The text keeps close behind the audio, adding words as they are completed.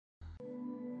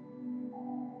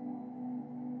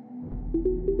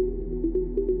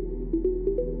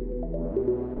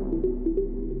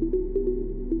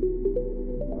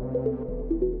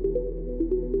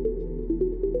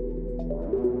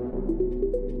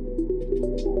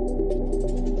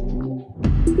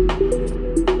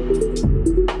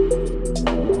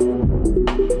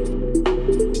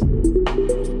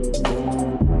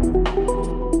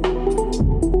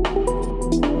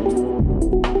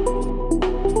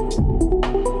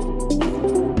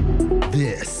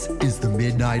This is the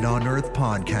Midnight on Earth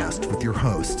podcast with your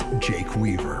host, Jake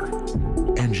Weaver.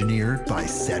 Engineered by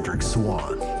Cedric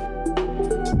Swan.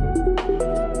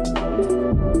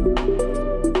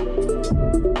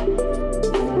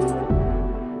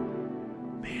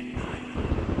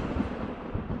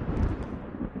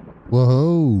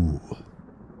 Whoa.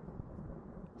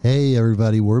 Hey,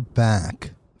 everybody, we're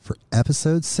back for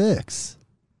episode 6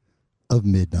 of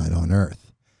Midnight on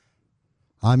Earth.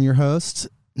 I'm your host,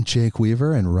 Jake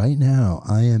Weaver, and right now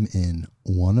I am in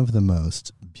one of the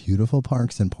most beautiful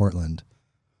parks in Portland,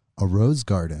 a rose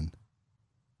garden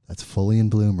that's fully in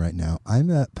bloom right now. I'm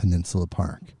at Peninsula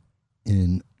Park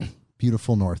in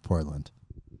beautiful North Portland.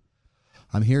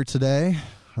 I'm here today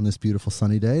on this beautiful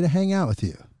sunny day to hang out with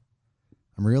you.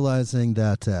 I'm realizing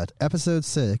that at episode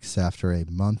 6, after a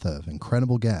month of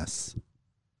incredible guests,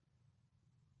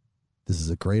 this is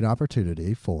a great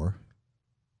opportunity for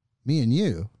me and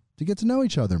you to get to know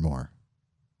each other more.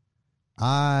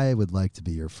 I would like to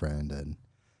be your friend, and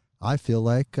I feel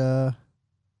like you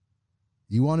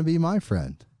want to be my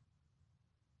friend.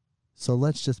 So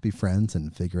let's just be friends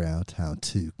and figure out how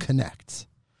to connect.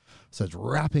 So I was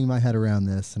wrapping my head around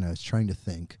this, and I was trying to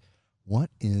think,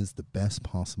 what is the best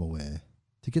possible way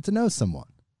to get to know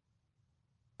someone?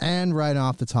 And right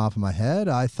off the top of my head,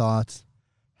 I thought,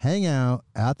 hang out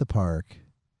at the park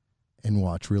and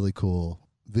watch really cool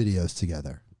videos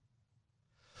together.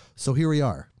 So here we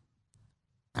are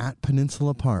at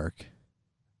Peninsula Park,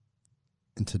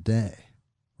 and today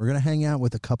we're going to hang out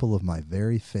with a couple of my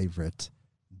very favorite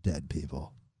dead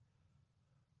people.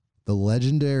 The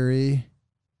legendary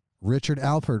Richard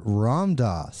Alpert Ram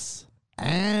Dass,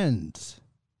 and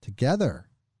together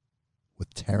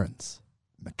with Terence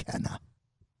McKenna.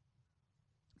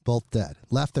 Both dead,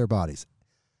 left their bodies.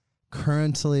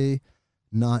 Currently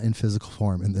not in physical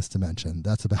form in this dimension.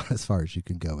 That's about as far as you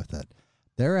can go with it.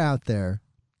 They're out there,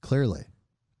 clearly.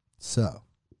 So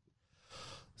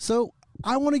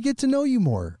I want to get to know you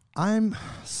more. I'm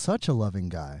such a loving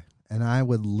guy, and I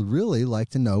would really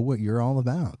like to know what you're all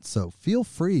about. So feel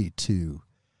free to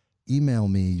email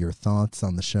me your thoughts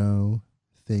on the show,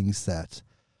 things that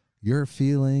you're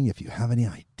feeling, if you have any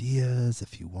ideas,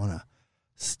 if you want to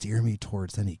steer me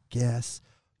towards any guests,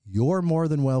 you're more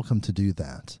than welcome to do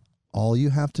that. All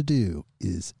you have to do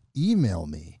is email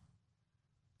me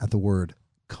at the word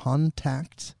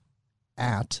contact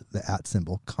at the @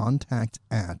 symbol, contact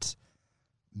at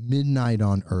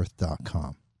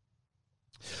midnightonearth.com.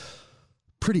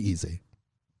 Pretty easy.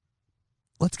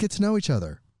 Let's get to know each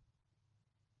other.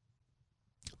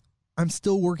 I'm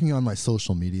still working on my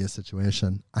social media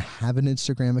situation. I have an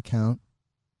Instagram account,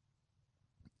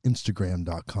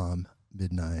 Instagram.com,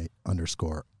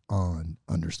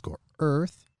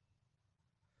 midnight_on_earth.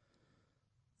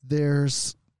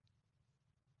 There's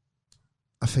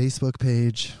a Facebook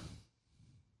page.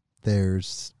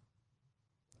 There's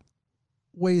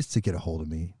ways to get a hold of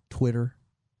me. Twitter.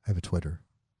 I have a Twitter.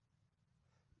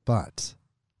 But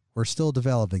we're still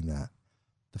developing that.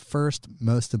 The first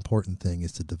most important thing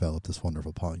is to develop this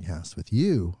wonderful podcast with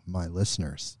you, my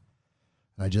listeners.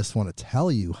 And I just want to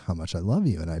tell you how much I love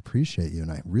you and I appreciate you.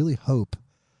 And I really hope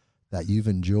that you've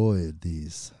enjoyed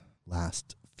these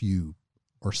last few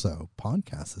or so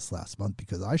podcasts this last month,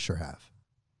 because I sure have.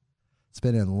 It's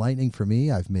been enlightening for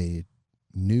me. I've made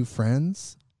new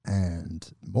friends and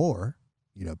more,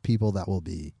 people that will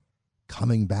be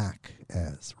coming back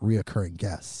as reoccurring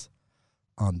guests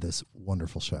on this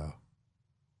wonderful show.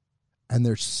 And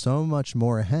there's so much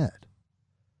more ahead.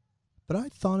 But I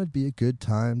thought it'd be a good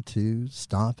time to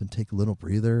stop and take a little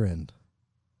breather and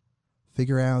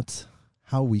figure out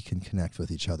how we can connect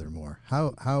with each other more.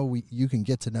 How you can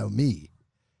get to know me,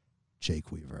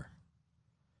 Jake Weaver.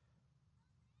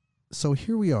 So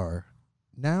here we are.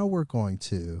 Now we're going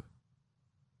to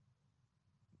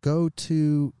go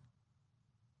to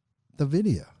the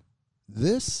video.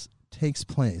 This takes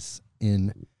place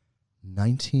in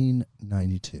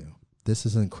 1992. This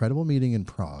is an incredible meeting in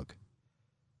Prague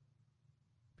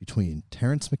between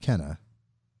Terence McKenna,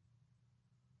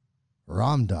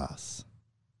 Ram Dass,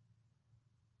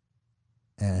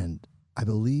 and I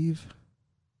believe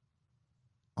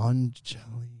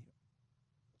Anjali.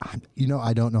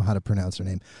 I don't know how to pronounce her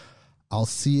name. I'll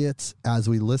see it as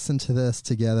we listen to this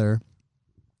together.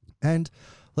 And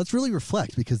let's really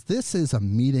reflect, because this is a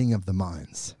meeting of the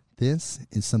minds. This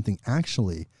is something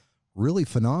actually really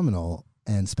phenomenal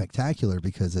and spectacular,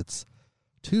 because it's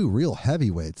two real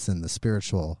heavyweights in the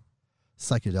spiritual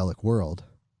psychedelic world.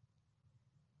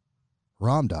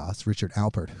 Ram Dass, Richard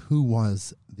Alpert, who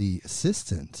was the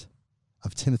assistant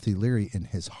of Timothy Leary in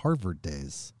his Harvard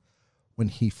days when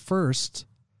he first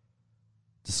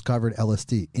discovered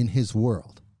LSD in his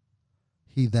world.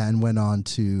 He then went on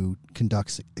to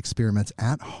conduct experiments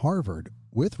at Harvard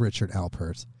with Richard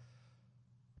Alpert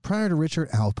prior to Richard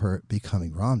Alpert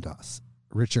becoming Ram Dass.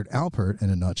 Richard Alpert, in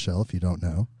a nutshell, if you don't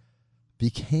know,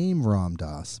 became Ram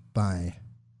Dass by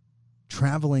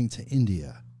traveling to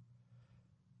India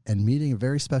and meeting a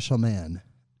very special man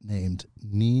named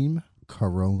Neem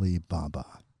Karoli Baba.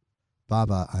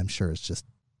 Baba, I'm sure, is just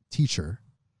teacher.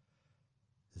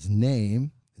 His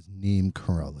name is Neem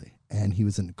Karoli, and he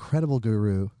was an incredible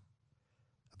guru,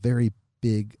 a very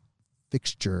big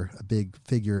fixture, a big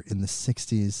figure in the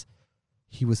 60s.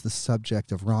 He was the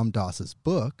subject of Ram Dass's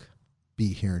book,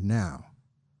 Be Here Now.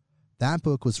 That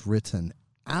book was written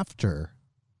after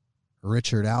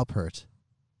Richard Alpert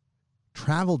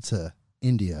traveled to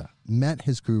India, met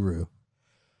his guru,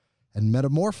 and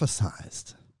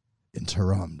metamorphosized into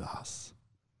Ram Dass,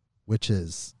 which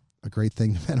is a great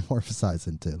thing to metamorphosize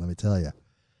into, let me tell you.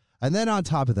 And then on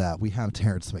top of that, we have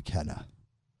Terence McKenna,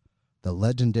 the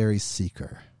legendary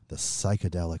seeker, the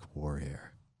psychedelic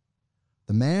warrior,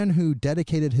 the man who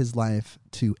dedicated his life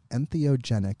to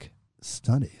entheogenic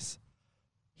studies.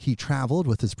 He traveled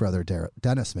with his brother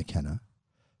Dennis McKenna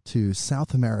to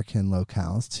South American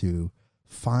locales to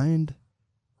find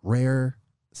rare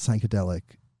psychedelic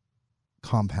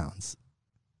compounds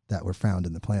that were found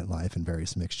in the plant life and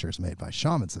various mixtures made by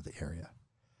shamans of the area.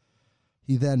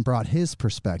 He then brought his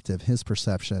perspective, his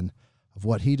perception of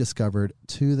what he discovered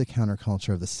to the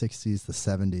counterculture of the 60s, the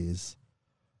 70s,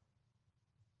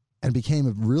 and became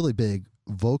a really big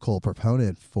vocal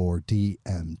proponent for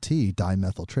DMT,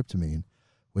 dimethyltryptamine,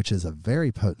 which is a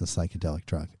very potent psychedelic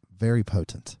drug, very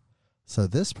potent. So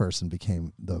this person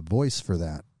became the voice for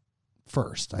that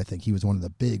first. I think he was one of the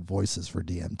big voices for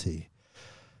DMT.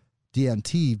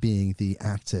 DMT being the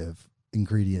active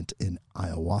ingredient in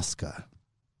ayahuasca,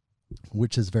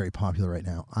 which is very popular right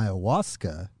now.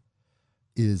 Ayahuasca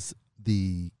is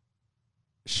the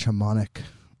shamanic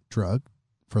drug,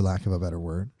 for lack of a better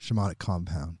word, shamanic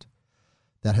compound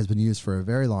that has been used for a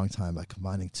very long time by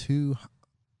combining two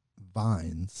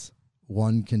vines,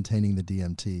 one containing the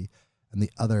DMT and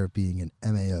the other being an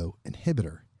MAO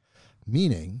inhibitor,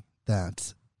 meaning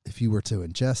that if you were to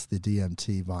ingest the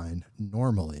DMT vine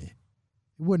normally,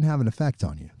 it wouldn't have an effect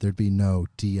on you. There'd be no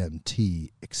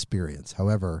DMT experience.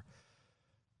 However,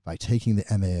 by taking the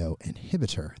MAO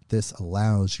inhibitor, this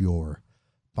allows your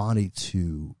body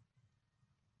to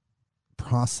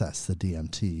process the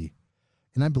DMT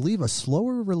in, I believe, a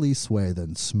slower release way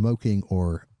than smoking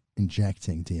or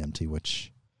injecting DMT,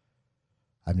 which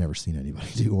I've never seen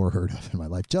anybody do or heard of in my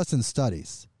life. Just in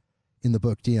studies. In the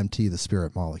book DMT, The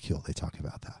Spirit Molecule, they talk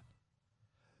about that.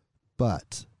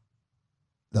 But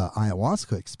the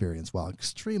ayahuasca experience, while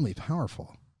extremely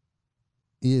powerful,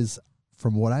 is,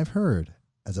 from what I've heard,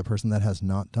 as a person that has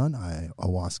not done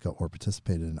ayahuasca or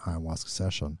participated in an ayahuasca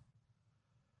session,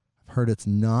 I've heard it's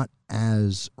not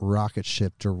as rocket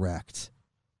ship direct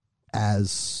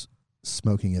as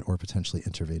smoking it or potentially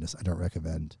intravenous. I don't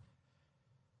recommend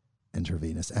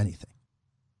intravenous anything,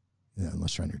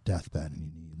 unless you're on your deathbed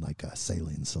and you need like a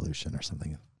saline solution or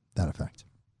something of that effect.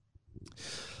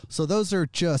 So those are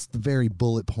just the very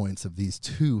bullet points of these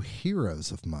two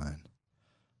heroes of mine,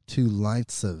 two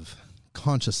lights of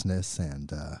consciousness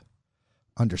and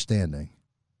understanding.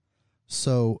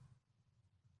 So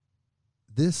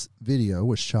this video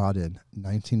was shot in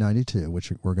 1992,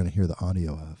 which we're going to hear the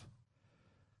audio of.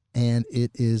 And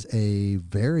it is a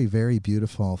very, very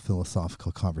beautiful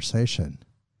philosophical conversation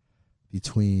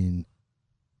between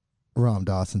Ram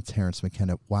Dass and Terence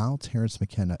McKenna while Terence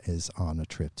McKenna is on a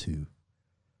trip to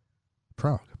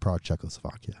Prague,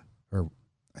 Czechoslovakia, or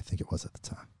I think it was at the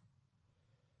time.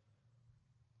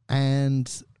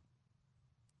 And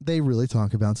they really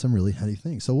talk about some really heady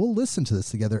things. So we'll listen to this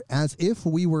together as if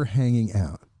we were hanging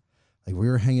out. Like we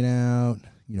were hanging out,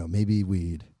 maybe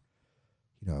we'd,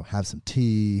 have some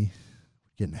tea,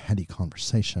 get in a heady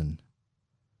conversation.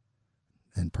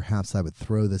 And perhaps I would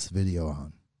throw this video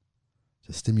on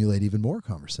to stimulate even more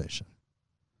conversation.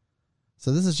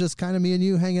 So this is just kind of me and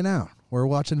you hanging out. We're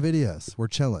watching videos. We're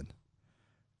chilling.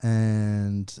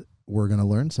 And we're going to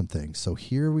learn some things. So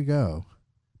here we go.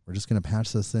 We're just going to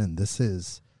patch this in. This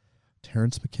is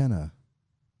Terence McKenna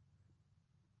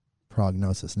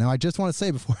Prognosis. Now, I just want to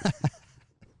say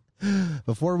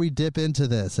before we dip into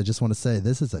this, I just want to say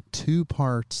this is a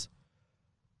 2-part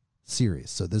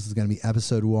series. So this is going to be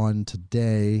episode 1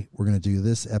 today. We're going to do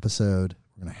this episode.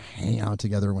 We're going to hang out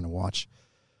together. We're going to watch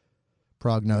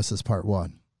Prognosis Part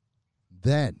 1.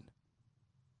 Then,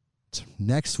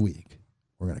 next week,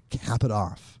 we're going to cap it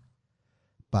off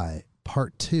by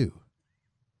Part 2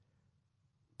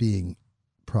 being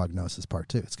Prognosis Part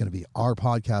 2. It's going to be our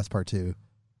podcast Part 2,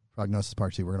 Prognosis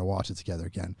Part 2. We're going to watch it together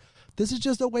again. This is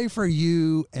just a way for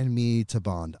you and me to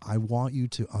bond. I want you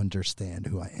to understand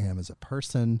who I am as a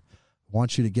person. I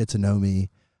want you to get to know me.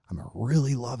 I'm a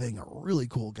really loving, a really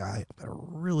cool guy. I've got a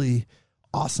really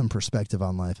awesome perspective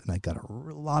on life, and I got a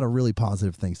lot of really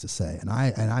positive things to say. And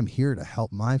I'm here to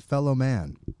help my fellow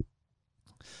man,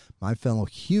 my fellow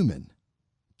human,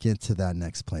 get to that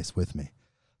next place with me.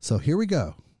 So here we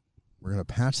go. We're going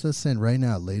to patch this in right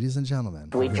now, ladies and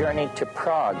gentlemen. We journeyed to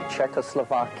Prague,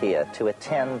 Czechoslovakia, to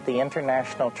attend the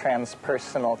International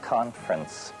Transpersonal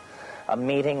Conference, a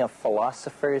meeting of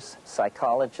philosophers,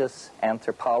 psychologists,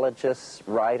 anthropologists,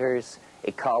 writers,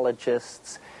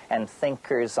 ecologists, and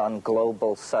thinkers on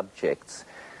global subjects.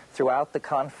 Throughout the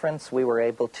conference, we were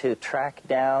able to track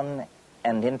down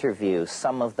and interview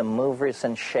some of the movers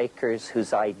and shakers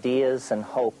whose ideas and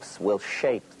hopes will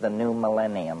shape the new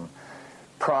millennium.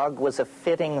 Prague was a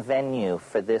fitting venue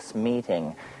for this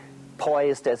meeting.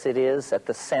 Poised as it is at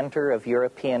the center of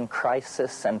European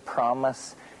crisis and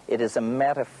promise, it is a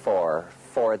metaphor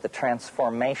for the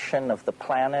transformation of the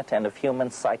planet and of human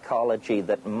psychology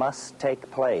that must take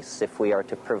place if we are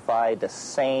to provide a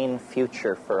sane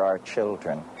future for our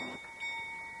children.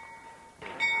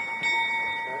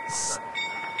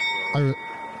 I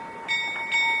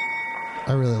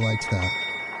really liked that.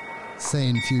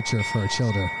 Sane future for our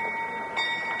children.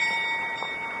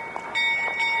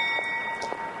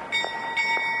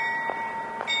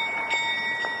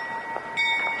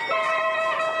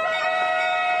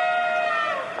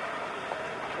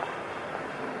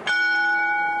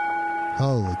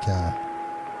 Holy cow.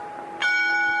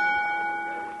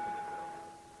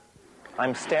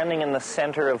 I'm standing in the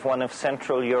center of one of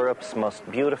Central Europe's most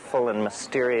beautiful and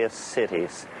mysterious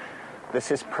cities.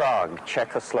 This is Prague,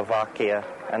 Czechoslovakia,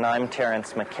 and I'm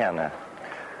Terence McKenna.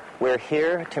 We're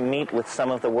here to meet with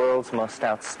some of the world's most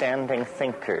outstanding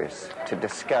thinkers to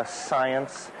discuss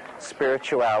science,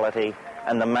 spirituality,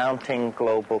 and the mounting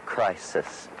global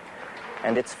crisis.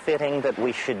 And it's fitting that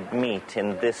we should meet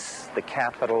in this, the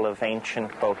capital of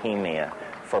ancient Bohemia,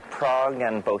 for Prague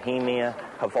and Bohemia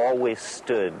have always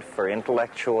stood for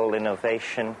intellectual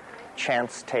innovation,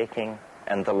 chance-taking,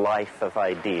 and the life of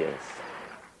ideas.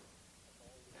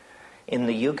 In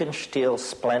the Jugendstil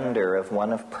splendor of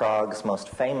one of Prague's most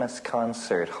famous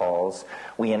concert halls,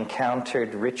 we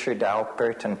encountered Richard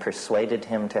Alpert and persuaded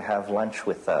him to have lunch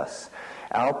with us.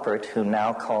 Alpert, who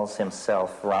now calls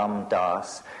himself Ram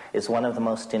Dass, is one of the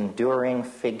most enduring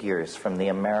figures from the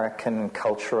American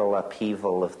cultural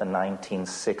upheaval of the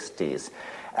 1960s.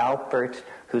 Alpert,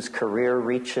 whose career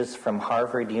reaches from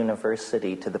Harvard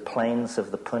University to the plains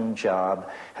of the Punjab,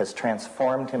 has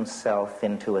transformed himself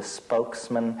into a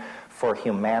spokesman for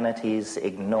humanity's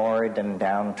ignored and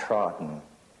downtrodden.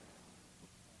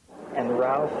 And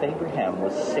Ralph Abraham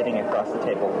was sitting across the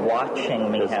table watching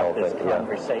me have this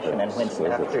conversation. And when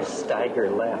after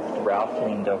Steiger left, Ralph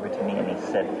leaned over to me and he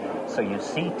said, "So you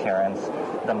see, Terence,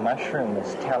 the mushroom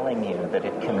is telling you that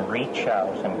it can reach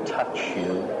out and touch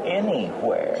you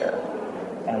anywhere."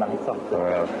 And I thought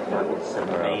that was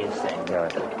amazing.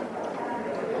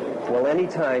 Well,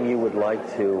 anytime you would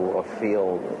like to or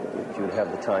feel that you would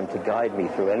have the time to guide me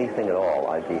through anything at all,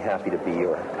 I'd be happy to be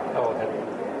your...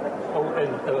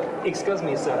 Excuse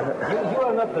me, sir. You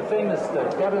are not the famous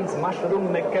Terence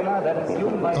Mushroom McKenna. That is you,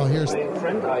 my friend.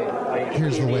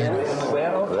 Here's the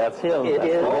waiter. That's him. It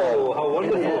is. Oh, how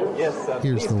wonderful. Yes, sir.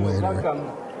 Here's the waiter.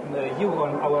 Welcome you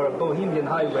on our Bohemian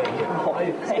highway here. I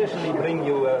especially bring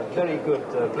you very good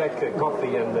black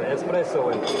coffee and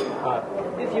espresso. And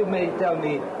if you may tell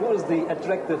me, who is the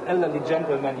attractive elderly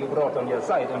gentleman you brought on your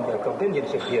side, on your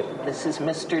companionship here? This is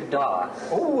Mr. Dass.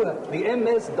 Oh, the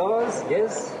MS Dawes,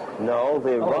 yes. No,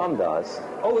 the Ram Dass.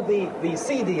 Oh, the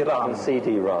CD-ROM. The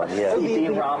CD-ROM, yes.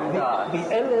 CD-ROM Dass. The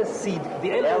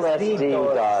LSD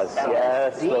Dass.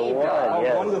 Yes, the one, Oh,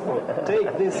 yes. wonderful.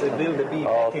 Take this, Bill the Bee.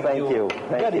 Oh, thank you.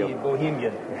 Very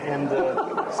Bohemian. And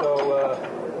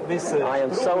this... I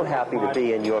am so happy to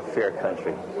be in your fair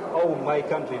country. Oh, my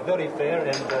country, very fair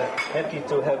and happy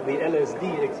to have the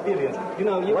LSD experience. You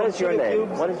know, What is your name?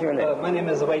 What is your name? My name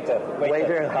is Waiter.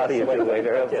 Waiter, how do you do,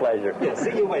 Waiter? A pleasure. Yeah,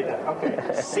 see you, Waiter.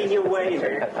 Okay. See you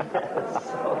later.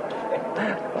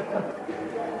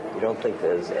 You don't think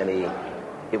there's any...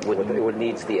 It would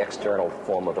needs the external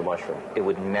form of the mushroom. It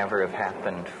would never have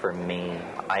happened for me.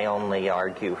 I only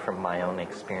argue from my own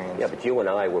experience. Yeah, but you and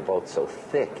I were both so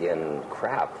thick in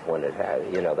crap when it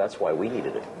had, that's why we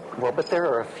needed it. Well, but there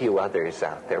are a few others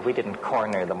out there. We didn't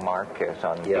corner the market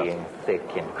on being thick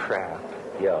in crap.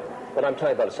 Yeah. But I'm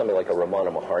talking about somebody like a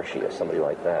Ramana Maharshi or somebody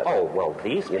like that. Oh, well,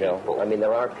 these people. I mean,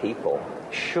 there are people.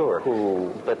 Sure.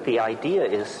 But the idea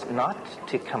is not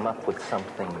to come up with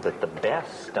something that the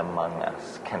best among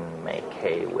us can make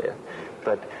hay with,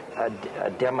 but a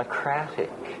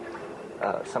democratic,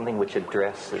 something which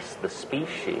addresses the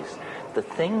species. The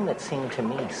thing that seemed to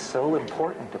me so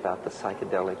important about the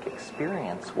psychedelic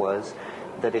experience was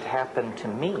that it happened to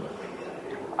me.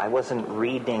 I wasn't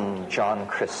reading John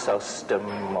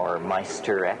Chrysostom or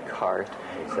Meister Eckhart.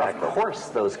 Exactly. Of course,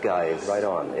 those guys. Right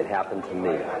on. It happened to me.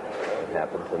 It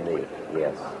happened to me.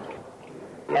 Yes.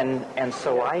 And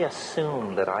so I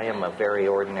assume that I am a very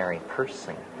ordinary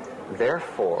person.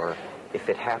 Therefore, if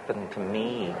it happened to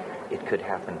me, it could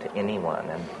happen to anyone,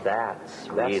 and that's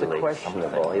really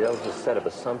questionable. something. There's a set of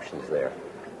assumptions there.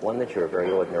 One, that you're a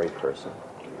very ordinary person,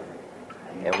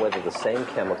 and whether the same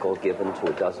chemical given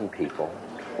to a dozen people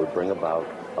would bring about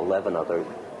 11 other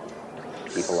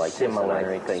people like similar this,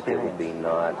 and I think it would be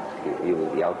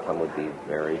the outcome would be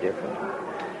very different.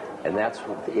 And that's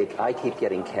what I keep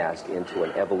getting cast into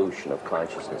an evolution of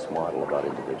consciousness model about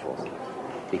individuals,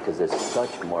 because there's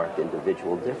such marked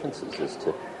individual differences as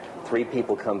to 3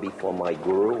 people come before my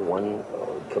guru, one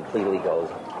completely goes,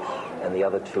 and the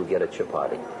other 2 get a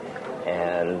chapati.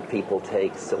 And people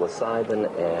take psilocybin,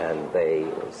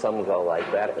 and some go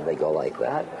like that, and they go like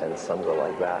that, and some go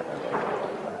like that.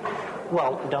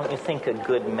 Well, don't you think a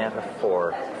good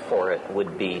metaphor for it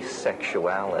would be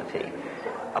sexuality?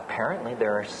 Apparently,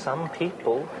 there are some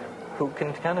people who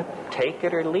can kind of take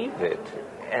it or leave it,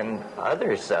 and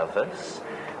others of us,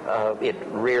 it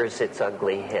rears its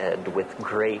ugly head with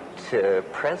great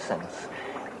presence.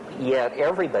 Yet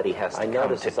everybody has to I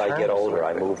notice as I get older,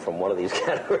 I move from one of these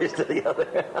categories to the other.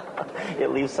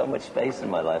 It leaves so much space in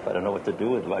my life. I don't know what to do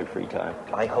with my free time.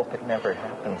 I hope it never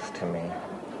happens to me.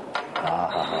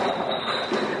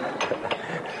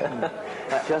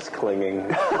 Just clinging.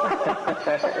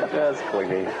 Just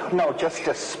clinging. No, just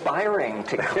aspiring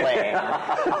to cling.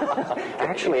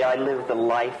 Actually, I live the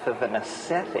life of an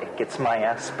ascetic. It's my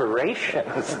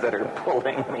aspirations that are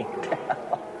pulling me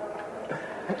down.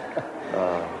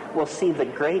 Well, see,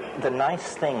 the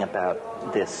nice thing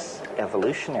about this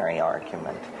evolutionary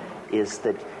argument is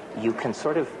that you can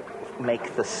sort of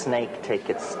make the snake take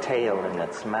its tail in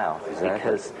its mouth. Exactly.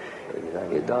 Because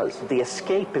it does. The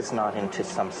escape is not into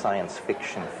some science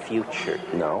fiction future.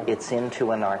 No. It's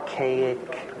into an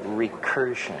archaic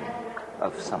recursion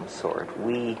of some sort.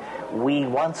 We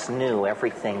once knew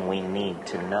everything we need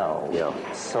to know.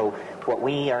 Yeah. So what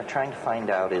we are trying to find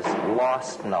out is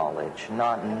lost knowledge,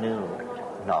 not new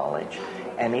knowledge.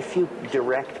 And if you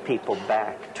direct people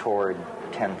back toward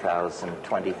 10,000,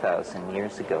 20,000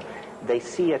 years ago, they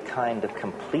see a kind of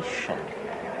completion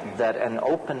that an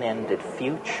open-ended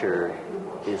future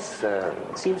is...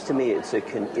 It seems to me it's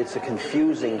a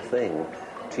confusing thing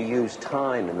to use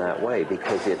time in that way,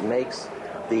 because it makes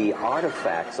the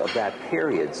artifacts of that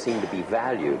period seem to be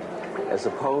valued as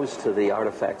opposed to the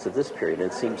artifacts of this period. And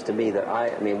it seems to me that,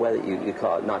 whether you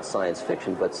call it not science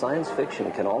fiction, but science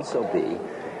fiction can also be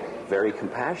very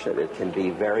compassionate. It can be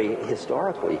very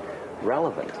historically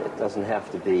relevant. It doesn't have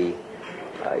to be...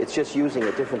 it's just using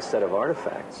a different set of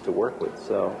artifacts to work with,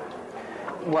 so...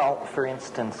 Well, for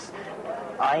instance,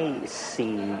 I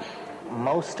see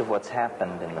most of what's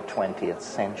happened in the 20th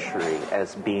century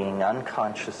as being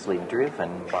unconsciously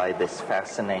driven by this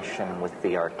fascination with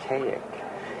the archaic.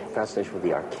 Fascination with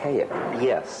the archaic?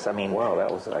 Yes, I mean... Wow, that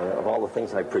was... of all the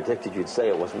things I predicted you'd say,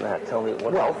 it wasn't that. Tell me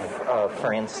what... Well,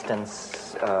 for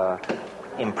instance,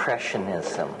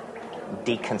 Impressionism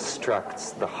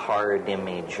deconstructs the hard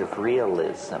image of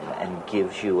realism and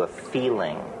gives you a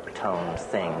feeling tone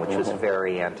thing, which was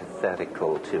very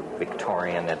antithetical to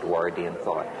Victorian Edwardian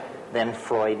thought. Then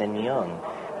Freud and Jung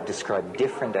describe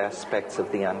different aspects of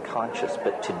the unconscious,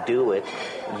 but to do it,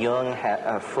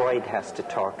 Freud has to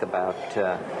talk about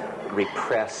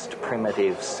repressed,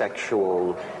 primitive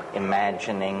sexual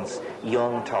imaginings.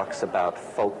 Jung talks about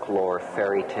folklore,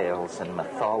 fairy tales, and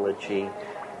mythology.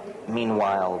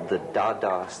 Meanwhile, the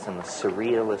Dadaists and the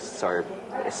Surrealists are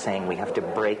saying we have to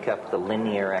break up the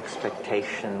linear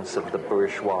expectations of the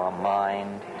bourgeois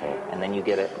mind. And then you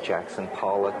get at Jackson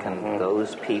Pollock and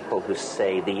those people who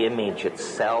say the image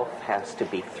itself has to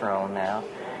be thrown out.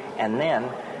 And then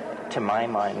to my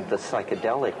mind, the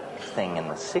psychedelic thing in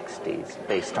the 60s,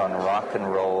 based on rock and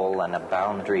roll and a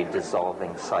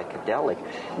boundary-dissolving psychedelic,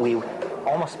 we,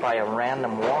 almost by a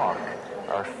random walk,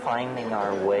 are finding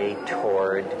our way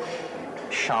toward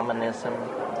shamanism,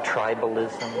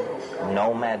 tribalism,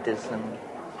 nomadism.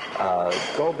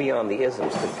 Go beyond the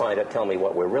isms to tell me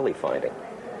what we're really finding.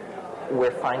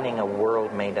 We're finding a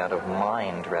world made out of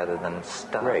mind rather than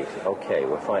stuff. Great, okay,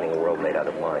 we're finding a world made out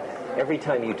of mind. Every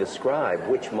time you describe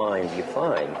which mind you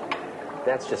find,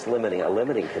 that's just a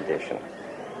limiting condition.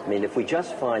 I mean, if we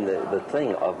just find the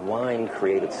thing of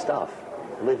mind-created stuff,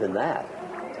 live in that,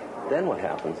 then what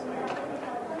happens?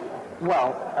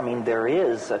 Well, I mean, there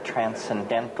is a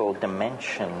transcendental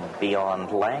dimension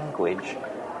beyond language.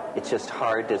 It's just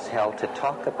hard as hell to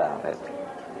talk about it.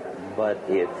 But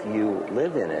if you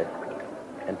live in it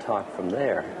and talk from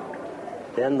there,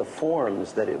 then the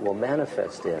forms that it will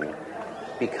manifest in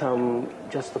become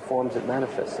just the forms it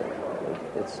manifests in.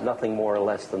 It's nothing more or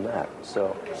less than that.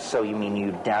 So you mean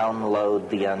you download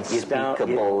the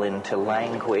unspeakable into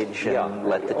language and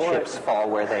let the chips fall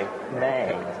where they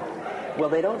may? Well,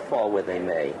 they don't fall where they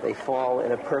may. They fall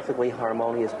in a perfectly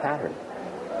harmonious pattern.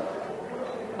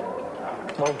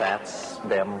 Well, that's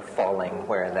them falling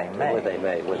where they may. Where they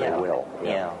may, where they will.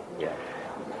 Yeah.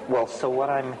 Well, so what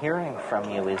I'm hearing from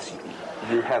you is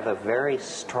you have a very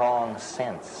strong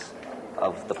sense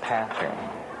of the pattern,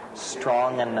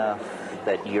 strong enough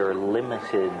that your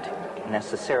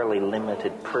necessarily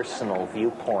limited personal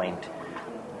viewpoint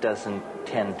doesn't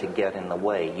tend to get in the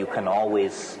way. You can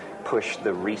always push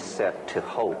the reset to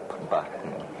hope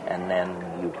button, and then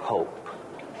you hope,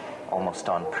 almost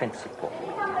on principle.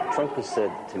 Trump has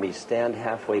said to me, stand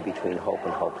halfway between hope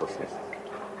and hopelessness.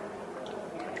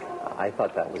 I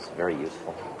thought that was very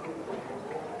useful.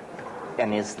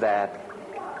 And is that...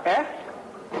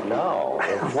 No.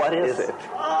 What is it?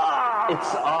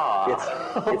 It's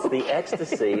It's the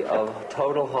ecstasy of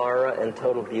total horror and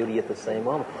total beauty at the same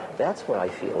moment. That's what I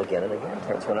feel again and again,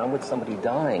 Terence. When I'm with somebody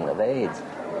dying of AIDS,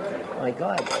 my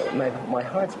God, my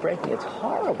heart's breaking. It's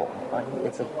horrible.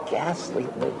 It's a ghastly,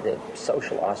 the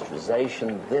social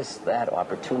ostracization, this, that,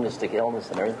 opportunistic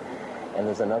illness and everything. And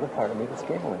there's another part of me that's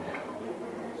giggling.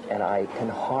 And I can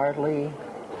hardly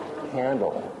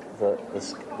handle the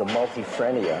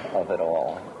multifrenia of it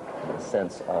all, the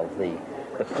sense of the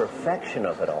perfection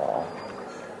of it all,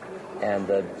 and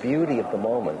the beauty of the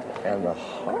moment, and the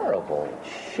horrible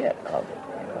shit of it,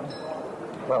 you know?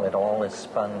 Well, it all is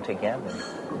spun together.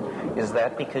 Is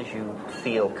that because you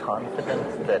feel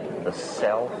confident that the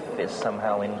self is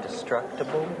somehow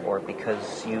indestructible, or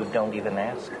because you don't even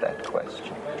ask that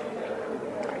question?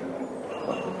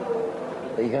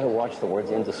 You got to watch the words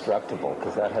indestructible,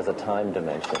 because that has a time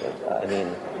dimension. I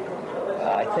mean,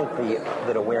 I think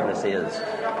that awareness is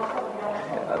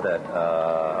that.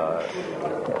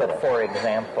 But for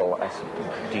example,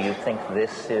 do you think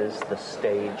this is the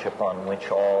stage upon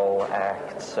which all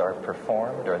acts are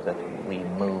performed, or that we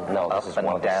move up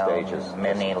and down stages.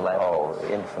 Many levels? Oh,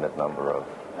 infinite number,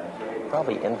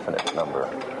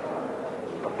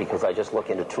 because I just look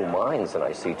into two minds and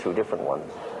I see two different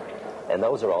ones. And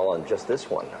those are all on just this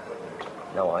one.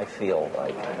 No, I feel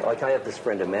like I have this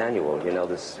friend Emmanuel, you know,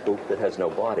 this spook that has no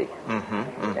body.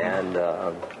 And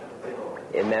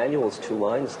Emmanuel's two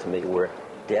lines to me were,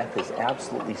 death is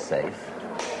absolutely safe,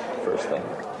 first thing.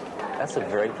 That's a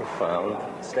very profound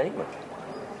statement.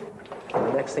 And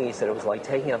the next thing he said, it was like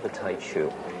taking out the tight shoe.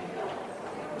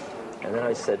 And then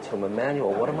I said to him,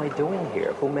 Emmanuel, what am I doing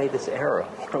here? Who made this error?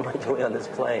 What am I doing on this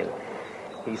plane?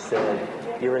 He said,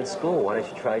 you're in school, why don't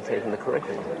you try taking the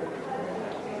curriculum?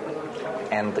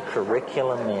 And the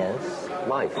curriculum is?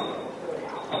 Life.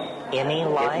 Any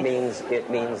life? It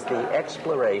means the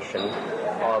exploration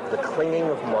of the clinging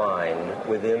of mind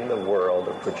within the world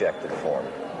of projected form.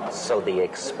 So the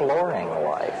exploring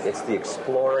life. It's the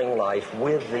exploring life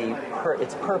with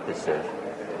it's purposive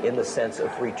in the sense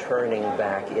of returning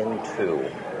back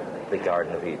into the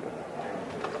Garden of Eden.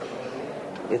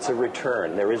 It's a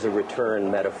return. There is a return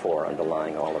metaphor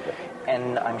underlying all of it.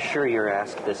 And I'm sure you're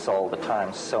asked this all the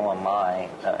time, so am I.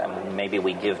 Maybe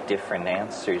we give different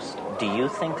answers. Do you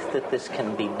think that this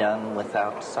can be done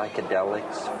without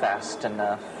psychedelics fast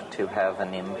enough to have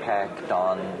an impact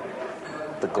on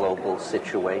the global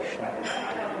situation?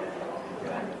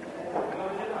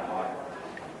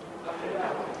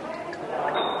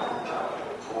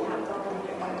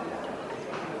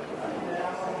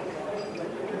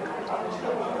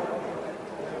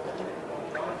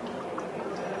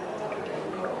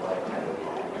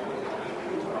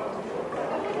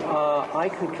 I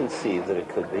could conceive that it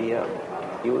could be,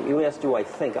 You asked, do I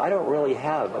think? I don't really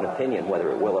have an opinion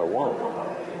whether it will or won't.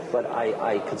 but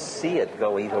I could see it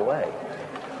go either way.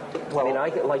 Well, I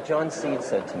mean, like John Seed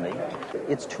said to me,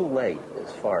 it's too late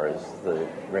as far as the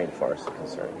rainforest is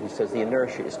concerned. He says the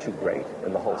inertia is too great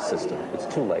in the whole system. It's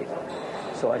too late.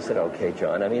 So I said, okay,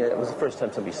 John. I mean, it was the first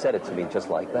time somebody said it to me just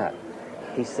like that.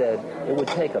 He said, it would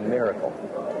take a miracle.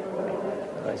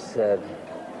 I said,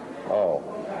 oh,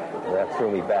 that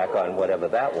threw me back on whatever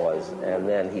that was. And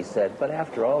then he said, but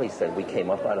after all, he said, we came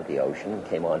up out of the ocean and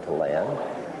came onto land.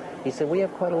 He said, we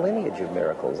have quite a lineage of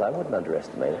miracles. I wouldn't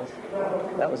underestimate us.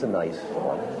 That was a nice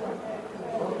one.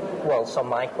 Well, so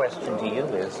my question to you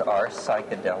is, are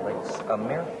psychedelics a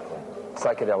miracle?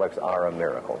 Psychedelics are a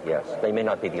miracle, yes. They may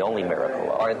not be the only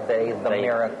miracle. Are they the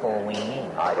miracle we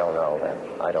need? I don't know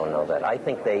that. I don't know that. I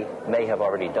think they may have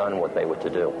already done what they were to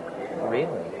do. Really?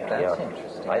 That's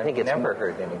interesting. I think I've never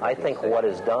heard anybody I think say what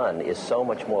is done is so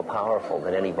much more powerful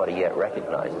than anybody yet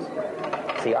recognizes.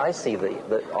 See, I see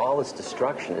that all this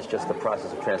destruction is just the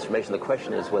process of transformation. The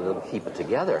question is whether we keep it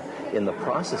together in the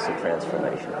process of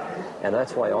transformation. And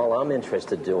that's why all I'm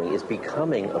interested in doing is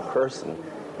becoming a person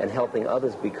and helping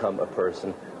others become a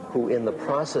person who, in the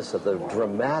process of the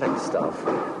dramatic stuff,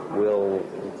 will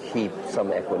keep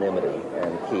some equanimity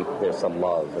and there's some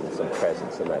love and some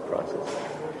presence in that process.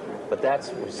 But that's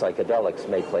psychedelics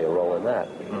may play a role in that.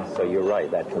 So you're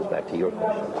right. That comes back to your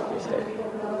question.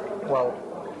 Well,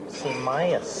 see, my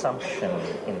assumption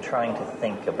in trying to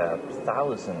think about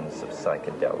thousands of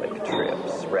psychedelic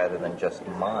trips rather than just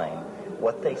mine,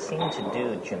 what they seem to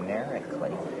do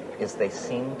generically is they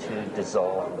seem to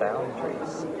dissolve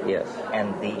boundaries. Yes.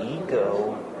 And the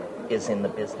ego is in the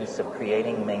business of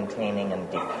creating, maintaining,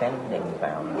 and defending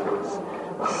boundaries.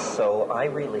 So I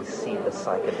really see the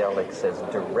psychedelics as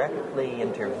directly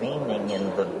intervening in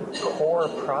the core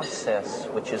process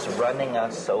which is running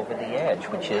us over the edge,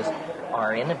 which is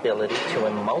our inability to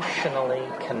emotionally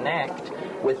connect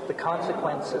with the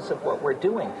consequences of what we're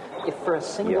doing. If for a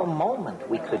single moment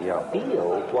we could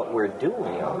feel what we're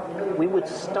doing, we would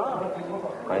stop.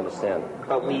 I understand.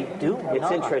 But we do not.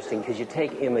 It's interesting because you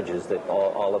take images that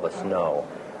all of us know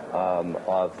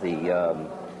of the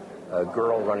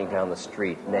girl running down the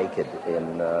street naked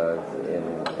in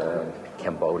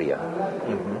Cambodia,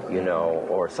 you know,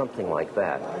 or something like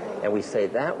that. And we say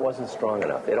that wasn't strong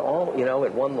enough. It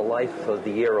won the Life of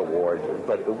the Year award,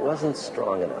 but it wasn't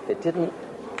strong enough. It didn't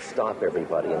stop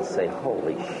everybody and say,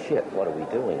 holy shit, what are we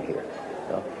doing here?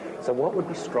 You know? So what would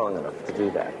be strong enough to do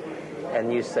that?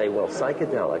 And you say, well,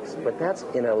 psychedelics, but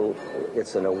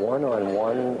it's in a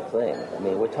one-on-one thing. I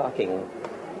mean, we're talking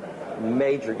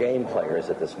major game players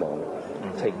at this moment.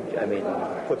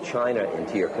 Put China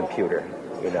into your computer.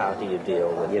 You know, how do you deal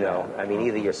with that? I mean,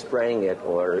 either you're spraying it,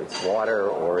 or it's water,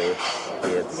 or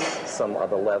it's some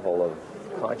other level of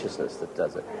consciousness that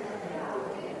does it.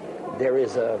 There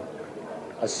is a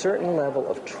certain level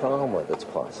of trauma that's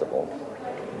possible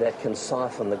that can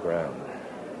soften the ground.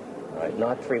 Right?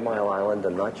 Not 3 Mile Island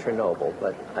and not Chernobyl,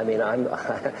 but I mean, I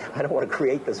don't want to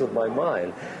create this with my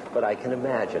mind, but I can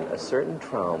imagine a certain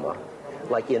trauma,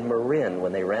 like in Marin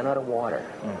when they ran out of water.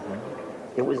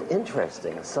 It was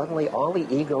interesting. Suddenly all the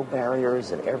ego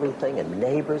barriers and everything, and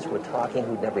neighbors were talking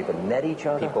who'd never even met each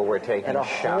other. People were taking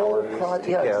showers together.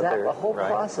 Yeah, exactly. The whole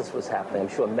process was happening. I'm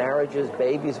sure marriages,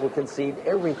 babies were conceived,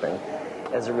 everything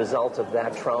as a result of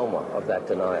that trauma, of that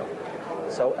denial.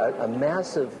 So a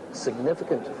massive,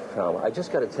 significant trauma. I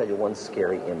just got to tell you one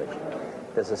scary image.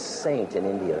 There's a saint in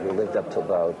India who lived up to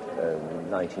about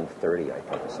 1930, I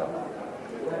think, or so.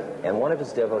 And one of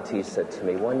his devotees said to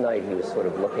me, one night he was sort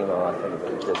of looking off in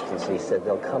the distance, and he said,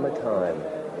 there'll come a time,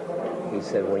 he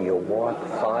said, when you'll walk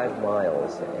 5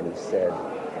 miles, and he said,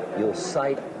 you'll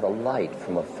sight the light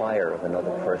from a fire of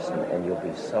another person, and you'll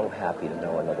be so happy to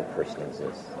know another person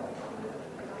exists.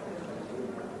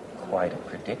 Quite a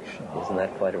prediction. Isn't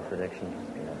that quite a prediction?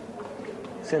 Yeah.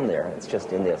 It's in there. It's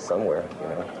just in there somewhere, you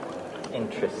know.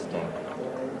 Interesting.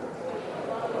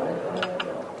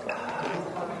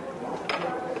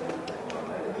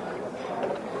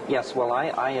 Yes, well,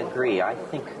 I agree. I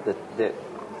think that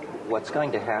what's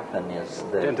going to happen is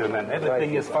that... Gentlemen,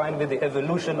 everything is fine with the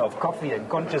evolution of coffee and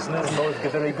consciousness. Both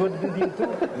very good with you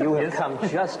too. You have come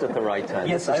just at the right time.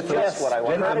 Yes, this is just what I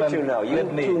want. How did you know? You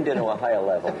tuned into a higher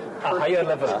level. A higher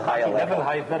level. A higher level.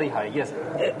 High, very high, yes.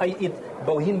 I eat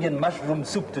Bohemian mushroom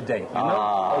soup today. You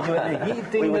know?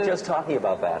 We were just talking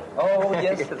about that. Oh,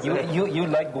 yes. You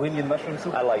like Bohemian mushroom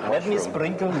soup? I like Let mushroom. me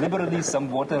sprinkle liberally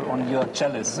some water on your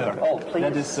chalice, sir. Oh, please.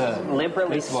 That is,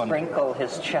 liberally sprinkle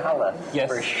his chalice. Yes.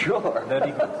 For sure.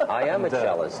 Very good. I am a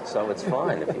cellist, so it's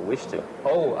fine if you wish to.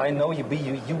 Oh, I know you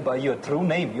by your true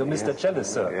name. You're Mr. Chalice,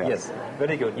 sir. Yes.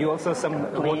 Very good. You also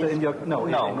some water in your... No.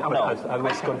 I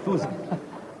was confusing.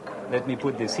 let me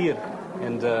put this here.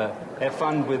 And have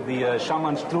fun with the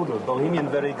shaman strudel. Bohemian,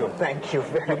 very good. Thank you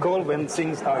very You much. call when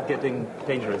things are getting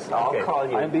dangerous. I'll Okay. call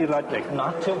you. I'll be right back.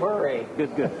 Not to worry.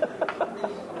 Good, good.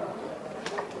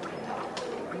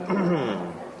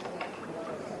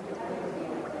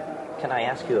 Can I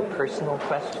ask you a personal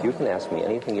question? You can ask me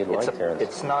anything you'd like, Terence.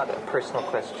 It's not a personal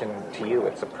question to you,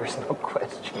 it's a personal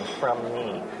question from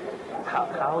me.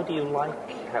 How do you like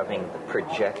having the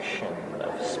projection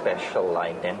of special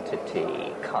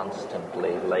identity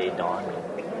constantly laid on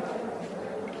you?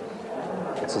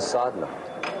 It's a sadhana.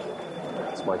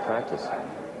 It's my practice.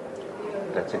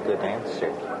 That's a good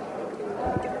answer.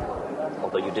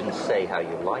 Although you didn't say how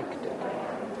you liked it.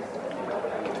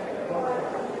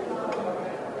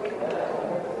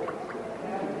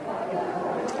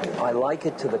 I like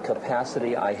it to the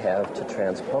capacity I have to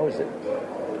transpose it.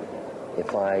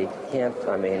 If I can't,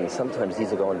 I mean, sometimes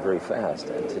these are going very fast,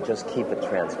 and to just keep it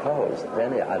transposed,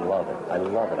 then I love it. I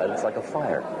love it. It's like a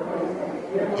fire.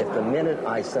 If the minute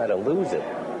I start to lose it,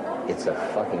 it's a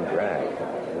fucking drag.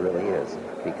 It really is.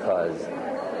 Because,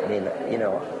 I mean, you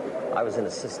know, I was in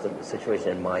a situation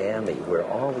in Miami where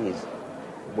all these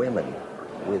women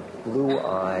with blue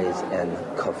eyes and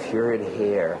coiffured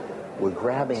hair were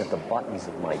grabbing at the buttons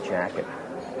of my jacket.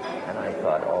 And I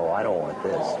thought, oh, I don't want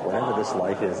this. Whatever this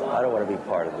life is, I don't want to be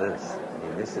part of this. I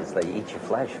mean, this is, they eat your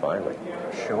flesh, finally.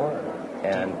 Sure.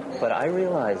 But I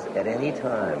realize at any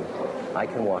time I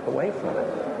can walk away from it.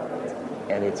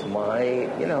 And it's my,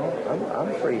 you know, I'm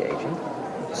a free agent.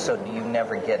 So do you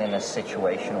never get in a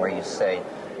situation where you say,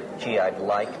 gee, I'd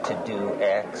like to do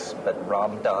X, but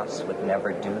Ram Dass would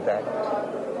never do that?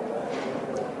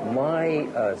 My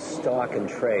stock and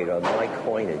trade, or my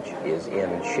coinage, is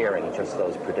in sharing just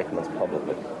those predicaments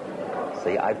publicly.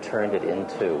 See, I've turned it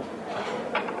into,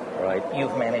 right?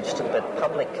 You've managed to, but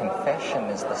public confession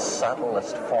is the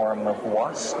subtlest form of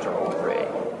wastrelry.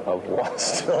 Of what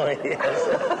story?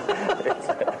 Yes.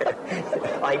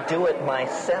 I do it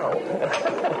myself.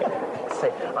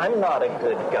 Say, I'm not a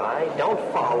good guy. Don't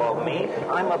follow me.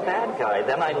 I'm a bad guy.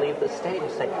 Then I leave the stage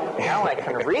and say, now I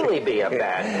can really be a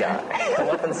bad guy. Come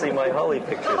up and see my holy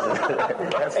pictures.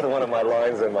 That's one of my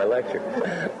lines in my lecture.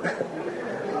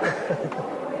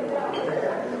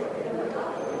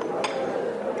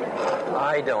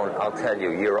 I'll tell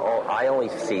you, I only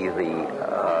see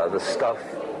the stuff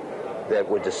that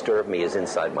would disturb me is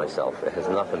inside myself. It has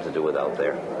nothing to do with out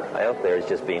there. Out there is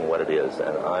just being what it is,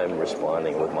 and I'm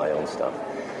responding with my own stuff.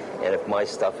 And if my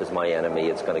stuff is my enemy,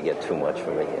 it's going to get too much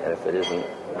for me. And if it isn't,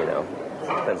 you know, it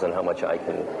depends on how much I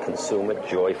can consume it,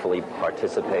 joyfully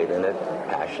participate in it,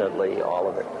 passionately, all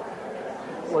of it.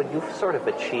 Well, you've sort of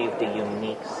achieved a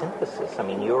unique synthesis. I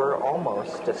mean, you're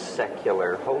almost a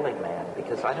secular holy man,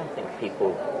 because I don't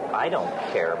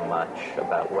care much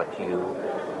about what you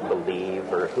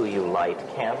believe or who you light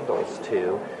candles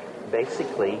to.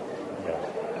 Basically,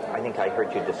 I think I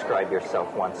heard you describe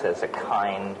yourself once as a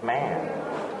kind man.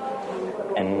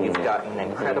 And you've gotten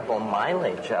incredible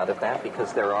mileage out of that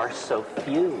because there are so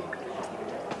few.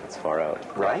 It's far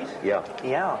out. Right? Yeah.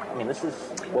 Yeah. I mean, this is...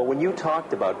 Well, when you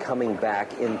talked about coming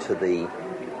back into the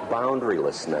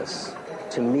boundarylessness,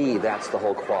 to me, that's the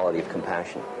whole quality of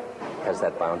compassion. It has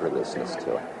that boundarylessness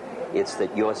to it. It's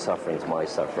that your suffering's my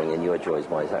suffering, and your joy's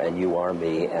my suffering, and you are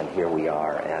me, and here we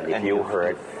are. And if you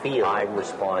hurt, I'm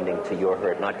responding to your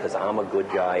hurt, not because I'm a good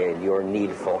guy and you're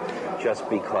needful, just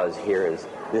because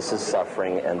this is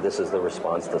suffering, and this is the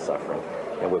response to suffering.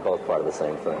 And we're both part of the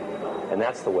same thing. And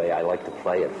that's the way I like to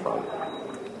play it from.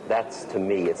 That's, to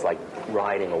me, it's like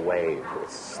riding a wave.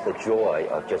 It's the joy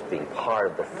of just being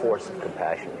part of the force of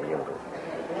compassion in the universe.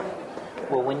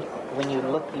 Well, when you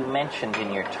look, you mentioned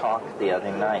in your talk the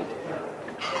other night,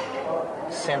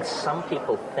 since some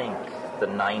people think the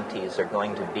 90s are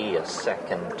going to be a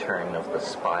second turn of the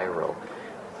spiral,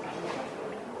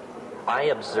 I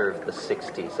observed the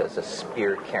 60s as a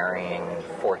spear-carrying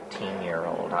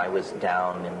 14-year-old. I was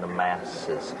down in the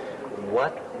masses.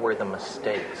 What were the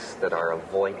mistakes that are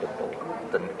avoidable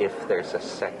if there's a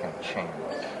second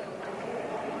chance?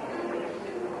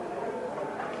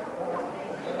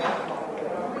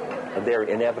 They're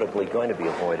inevitably going to be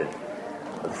avoided.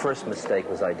 The first mistake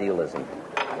was idealism.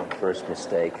 The first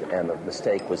mistake, and the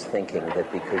mistake was thinking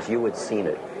that because you had seen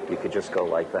it, you could just go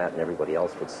like that and everybody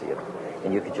else would see it.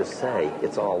 And you could just say,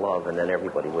 it's all love, and then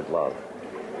everybody would love.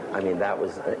 I mean,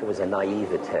 it was a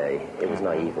naivete. It was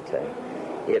naivete.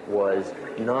 It was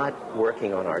not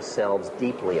working on ourselves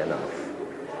deeply enough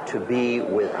to be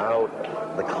without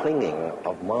the clinging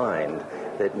of mind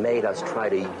that made us try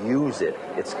to use it.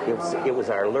 It was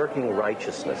our lurking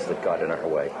righteousness that got in our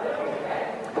way.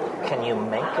 Can you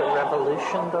make a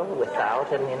revolution, though,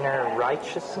 without an inner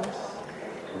righteousness?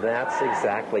 That's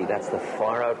the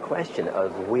far-out question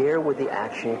of where would the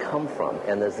action come from?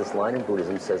 And there's this line in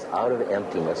Buddhism that says, out of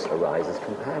emptiness arises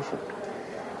compassion.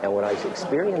 And what I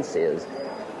experience is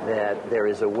that there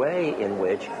is a way in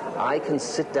which I can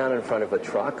sit down in front of a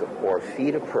truck or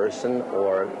feed a person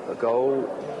or go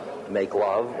make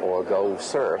love or go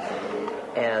surf,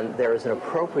 and there is an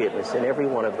appropriateness in every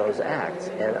one of those acts.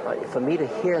 And for me to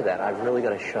hear that, I've really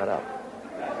got to shut up.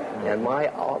 And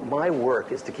my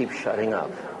work is to keep shutting up,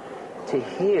 to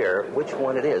hear which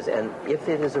one it is. And if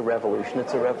it is a revolution,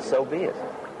 so be it.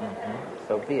 Mm-hmm.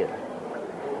 So be it.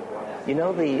 You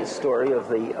know the story of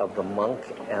the monk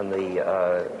and the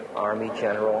army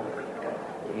general?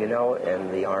 You know,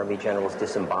 and the army general's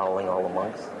disemboweling all the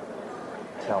monks?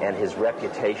 And his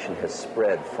reputation has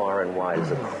spread far and wide as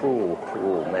a cruel,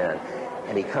 cruel man.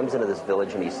 And he comes into this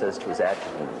village and he says to his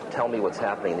adjutant, tell me what's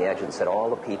happening. And the adjutant said, all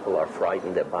the people are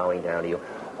frightened, they're bowing down to you.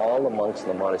 All the monks in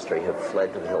the monastery have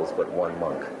fled to the hills but one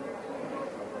monk.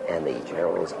 And the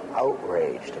general is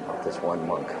outraged about this one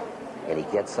monk. And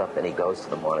he gets up and he goes to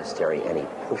the monastery and he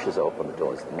pushes open the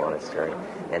doors of the monastery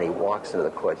and he walks into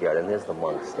the courtyard, and there's the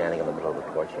monk standing in the middle of the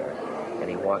courtyard. And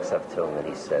he walks up to him and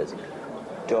he says,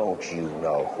 don't you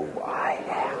know who I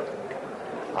am?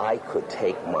 I could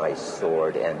take my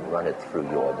sword and run it through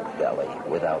your belly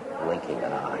without blinking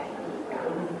an eye.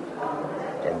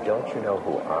 And don't you know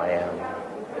who I am?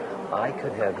 I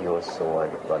could have your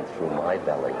sword run through my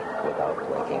belly without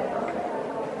blinking an eye.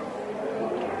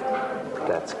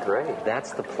 That's great.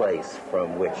 That's the place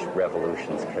from which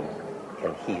revolutions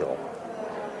can heal,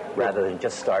 rather than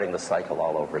just starting the cycle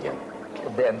all over again.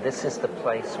 Then this is the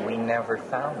place we never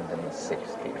found in the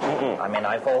 60s. Mm-hmm. I mean,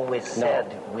 I've always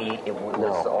said it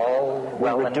was all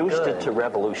well we reduced and good. It to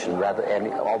revolution,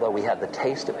 and although we had the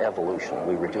taste of evolution,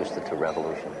 we reduced it to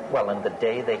revolution. Well, in the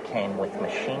day they came with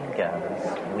machine guns,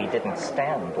 we didn't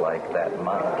stand like that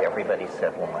monk. Everybody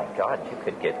said, well, my God, you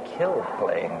could get killed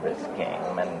playing this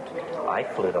game. And I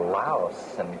flew to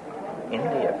Laos and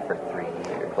India for 3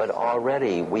 years. But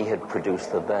already we had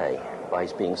produced the they by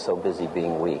being so busy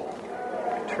being we.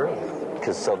 Truth.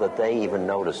 Because so that they even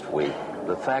noticed we.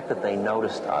 The fact that they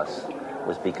noticed us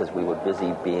was because we were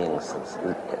busy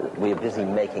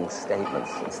making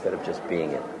statements instead of just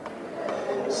being it.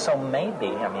 So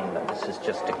maybe, I mean, this is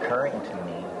just occurring to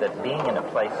me, that being in a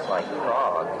place like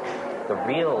Prague, the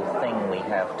real thing we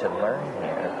have to learn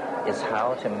here is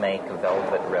how to make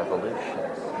velvet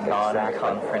revolutions,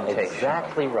 non-confrontation.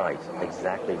 Exactly right.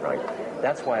 Exactly right.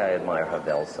 That's why I admire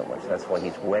Havel so much. That's why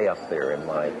he's way up there in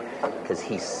my, because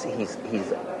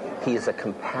he's a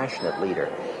compassionate leader.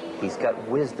 He's got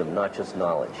wisdom, not just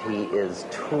knowledge. He is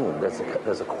tuned.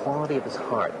 There's a quality of his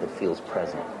heart that feels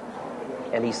present.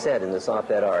 And he said in this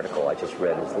op-ed article I just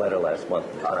read, his letter last month.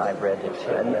 I read it too.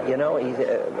 And you know,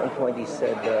 at one point he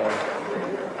said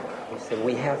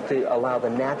we have to allow the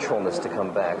naturalness to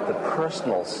come back, the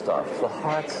personal stuff, the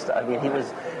heart stuff. I mean, he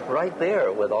was right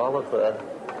there with all of the.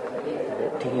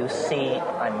 Do you see,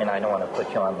 I mean, I don't want to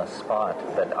put you on the spot,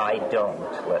 but I don't.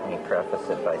 Let me preface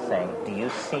it by saying, do you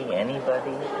see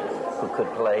anybody who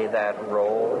could play that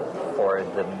role for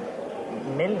the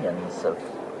millions of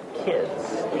kids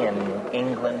in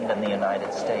England and the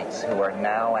United States who are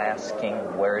now asking,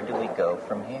 where do we go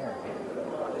from here?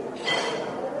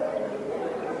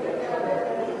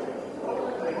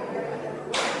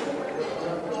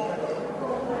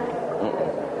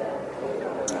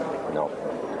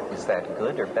 Is that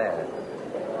good or bad?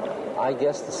 I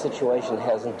guess the situation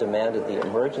hasn't demanded the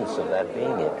emergence of that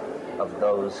being it. Of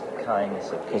those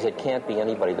kinds of... Because it can't be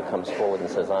anybody that comes forward and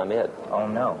says, I'm it. Oh,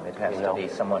 no. It has to be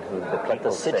someone who the people But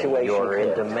the situation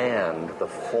say, can demand the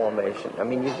formation. I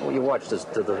mean, you watch, does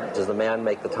the man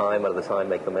make the time, or does the time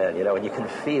make the man? You know, and you can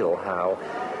feel how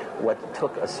what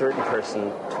took a certain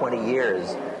person 20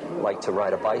 years, like to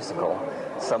ride a bicycle,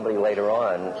 somebody later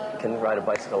on can ride a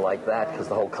bicycle like that because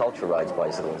the whole culture rides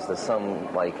bicycles. There's some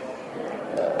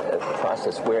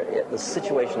process where the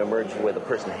situation emerges where the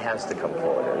person has to come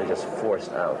forward and they're just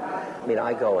forced out. I mean,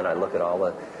 I go and I look at all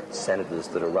the senators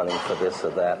that are running for this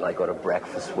or that, and I go to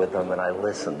breakfast with them and I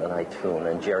listen and I tune.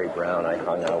 And Jerry Brown I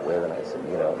hung out with, and I said,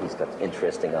 you know, he's got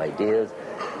interesting ideas,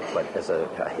 but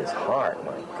his heart,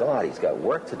 my God, he's got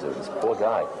work to do. This poor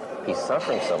guy, he's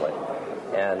suffering so much.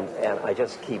 And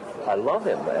I love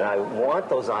him, and I want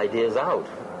those ideas out,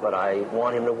 but I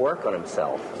want him to work on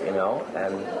himself, you know,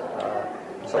 and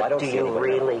so but I don't do see you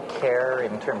really else. care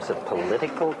in terms of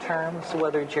political terms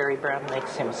whether Jerry Brown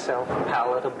makes himself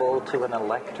palatable to an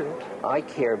electorate? I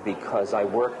care because I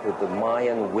work with the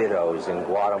Mayan widows in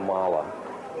Guatemala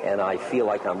and I feel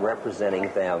like I'm representing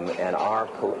them, and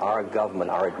our government,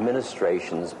 our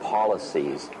administration's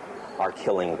policies are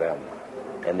killing them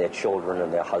and their children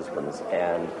and their husbands.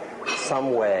 And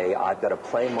some way I've got to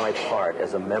play my part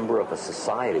as a member of a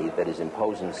society that is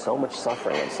imposing so much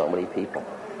suffering on so many people.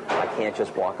 I can't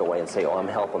just walk away and say, oh, I'm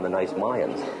helping the nice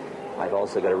Mayans. I've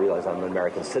also got to realize I'm an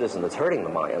American citizen that's hurting the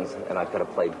Mayans, and I've got to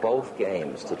play both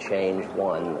games to change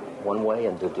one way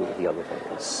and to do the other thing.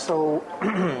 So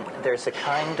there's a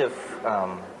kind of,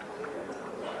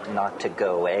 not to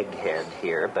go egghead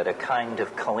here, but a kind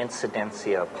of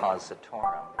coincidentia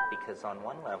positorum. Because on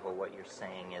one level, what you're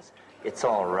saying is, it's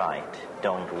all right,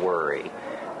 don't worry.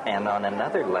 And on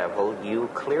another level, you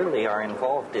clearly are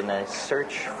involved in a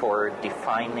search for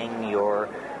defining your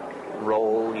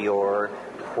role,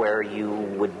 where you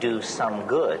would do some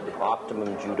good.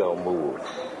 Optimum judo move.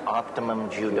 Optimum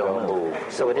judo move.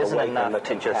 So it isn't enough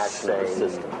to just say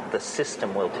the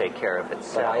system will take care of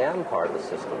itself. But I am part of the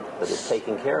system that is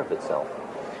taking care of itself.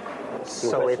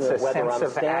 So it's a sense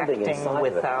of acting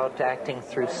without acting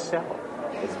through self.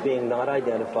 It's being not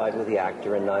identified with the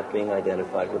actor and not being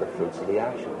identified with the fruits of the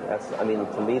action.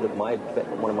 To me,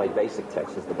 one of my basic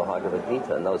texts is the Bhagavad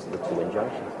Gita, and those are the two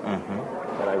injunctions.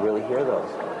 Mm-hmm. And I really hear those.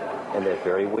 And they're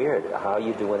very weird. How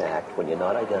you do an act when you're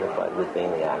not identified with being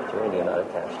the actor and you're not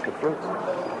attached to fruits.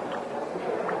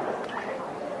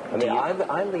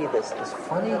 I lead this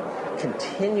funny,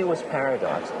 continuous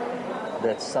paradox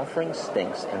that suffering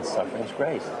stinks and suffering's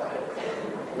grace.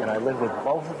 And I live with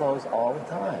both of those all the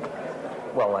time.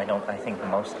 Well, I think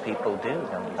most people do, don't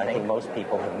you think? I think most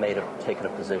people have taken a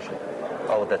position.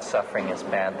 Oh, that suffering is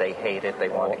bad, they hate it, they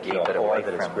want to keep it away from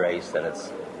it. Or that it's grace and it's,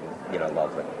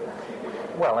 lovely.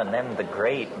 Well, and then the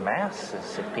great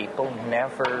masses of people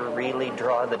never really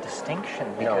draw the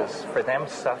distinction, because for them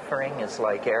suffering is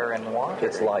like air and water.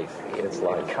 It's life. It's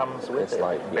life. It comes with it's it.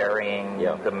 Life. Burying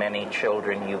the many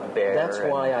children you bear. That's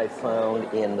why I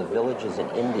found in the villages in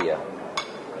India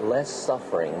less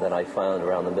suffering than I found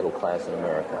around the middle class in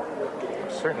America.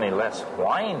 Certainly less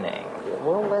whining.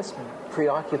 Well, less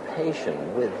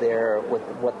preoccupation with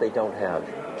what they don't have.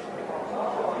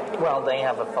 Well, they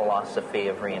have a philosophy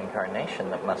of reincarnation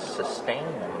that must sustain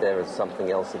them. There is something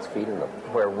else that's feeding them.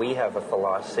 Where we have a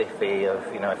philosophy of,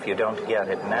 if you don't get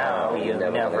it now, you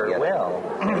never will.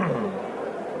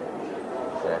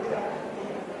 Exactly.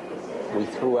 We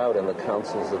threw out in the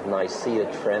councils of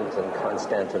Nicaea, Trent, and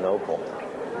Constantinople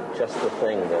just the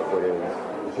thing that would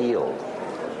have healed,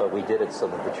 but we did it so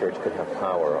that the church could have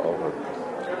power over.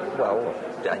 Well,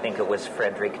 I think it was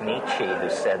Friedrich Nietzsche who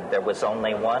said there was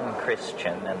only one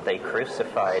Christian and they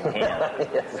crucified him.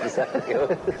 Yes, exactly. Oh,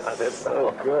 God, that's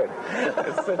so good.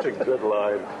 It's such a good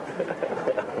line.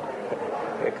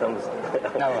 Here comes...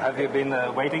 Now, have you been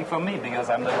waiting for me? Because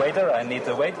I'm the waiter, I need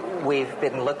to wait. We've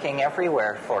been looking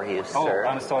everywhere for you, sir. Oh,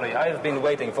 I'm sorry. I've been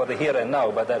waiting for the here and now,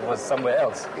 but that was somewhere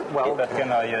else. Well, but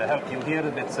can I help you here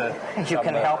a bit? You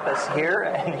can help us here,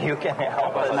 and you can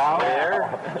help us now.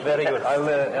 There. Very good.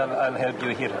 I'll help you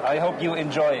here. I hope you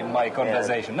enjoy my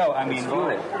conversation. Yeah. No, I mean...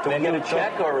 Do we get a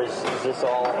check, or is this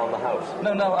all on the house?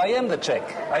 No, I am the check.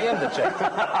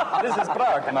 This is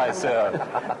Prague, my sir.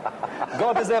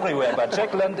 God is everywhere, but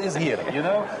Czechland is here,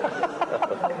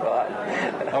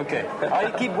 Okay.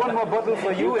 I keep one more bottle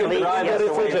for you in the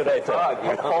refrigerator.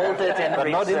 Hold it in but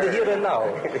reserve. Not in the here and now.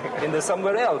 In the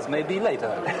somewhere else, maybe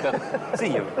later. But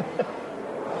see you.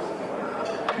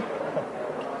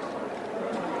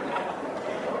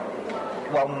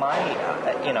 Well,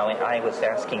 I was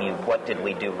asking you, what did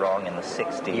we do wrong in the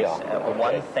 60s? Yeah, okay.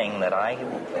 One thing that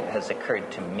has occurred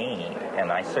to me,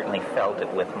 and I certainly felt it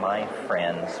with my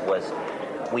friends, was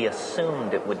we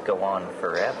assumed it would go on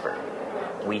forever.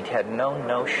 We had no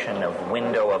notion of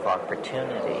window of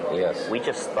opportunity. Yes. We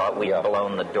just thought we'd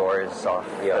blown the doors off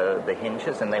the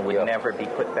hinges and they would never be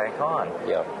put back on.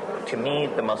 Yeah. To me,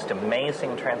 the most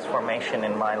amazing transformation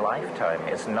in my lifetime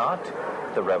is not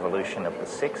the revolution of the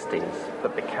 60s,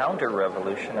 but the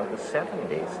counter-revolution of the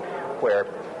 70s, where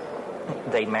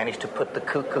they managed to put the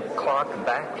cuckoo clock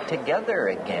back together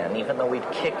again, even though we'd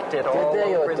kicked it all Did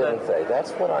they over or didn't they?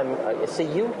 That's what I'm... see,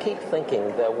 you keep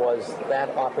thinking there was that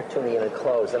opportunity and it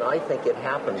closed, and I think it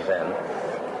happened then.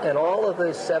 And all of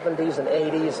the 70s and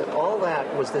 80s and all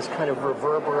that was this kind of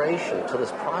reverberation to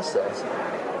this process.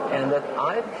 And that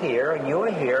I'm here, and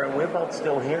you're here, and we're both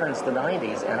still here, and it's the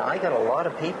 90s, and I got a lot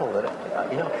of people that,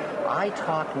 I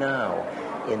talk now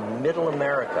in Middle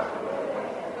America,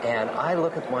 and I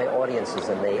look at my audiences,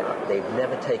 and they've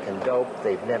never taken dope,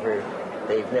 they've never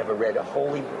read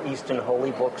Eastern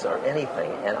holy books or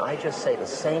anything, and I just say the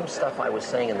same stuff I was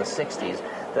saying in the 60s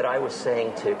that I was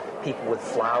saying to people with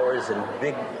flowers and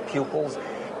big pupils,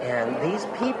 And these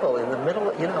people in the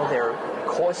middle, you know, they're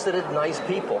corseted, nice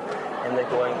people, and they're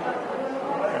going,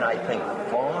 and I think,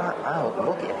 far out,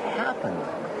 look, it happened.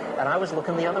 And I was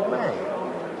looking the other way.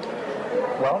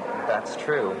 Well, that's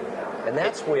true. And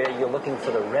that's where you're looking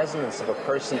for the resonance of a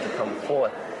person to come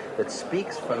forth that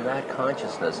speaks from that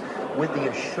consciousness with the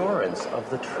assurance of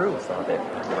the truth of it.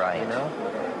 Right. You know?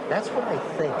 That's what I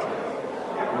think,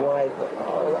 why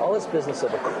all this business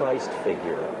of a Christ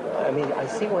figure, I mean, I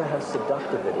see how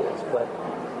seductive it is, but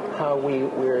how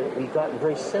we've gotten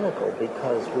very cynical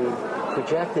because we've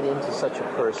projected into such a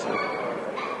person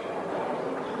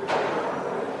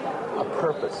a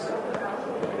purpose.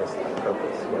 I guess a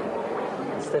purpose,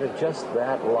 yeah. Instead of just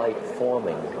that light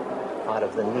forming out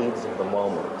of the needs of the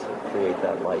moment to create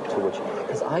that light to which,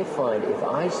 because I find if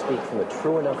I speak from a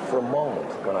true enough for a moment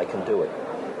when I can do it,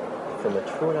 from a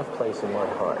true enough place in my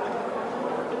heart,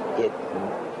 it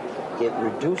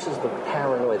reduces the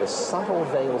paranoia, the subtle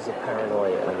veils of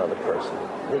paranoia in another person.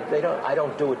 I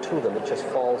don't do it to them, it just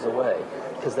falls away.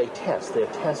 Because they're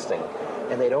testing,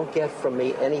 and they don't get from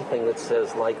me anything that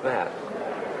says like that.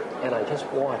 And I just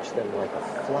watch them like a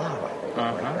flower,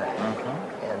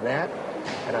 like that.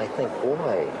 And I think,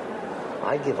 boy,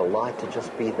 I give a lot to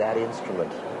just be that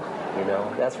instrument. You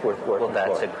know, that's worth working Well,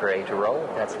 that's for. a great role.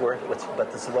 That's but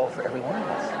it's a role for every one of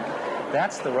us.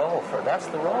 That's the role.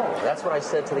 That's what I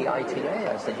said to the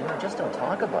ITA. I said, you know, just don't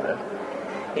talk about it.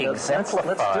 You know, Exemplify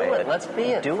let's do it. it. Let's be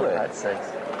it. Do for it. God's sakes.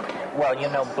 Well, you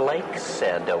know, Blake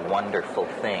said a wonderful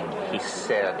thing. He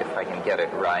said, if I can get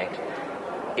it right,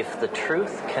 if the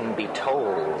truth can be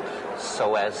told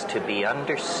so as to be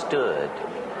understood,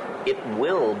 it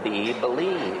will be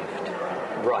believed.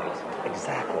 Right.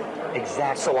 Exactly.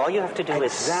 So all you have to do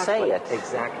is say it.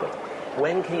 Exactly.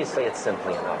 When can you say it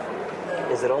simply enough?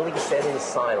 Is it only said in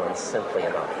silence simply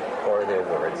enough? Or are there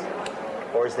words?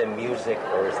 Or is there music?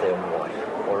 Or is there what?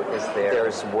 Or is there...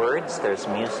 There's words, there's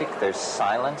music, there's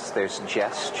silence, there's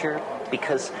gesture,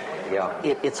 because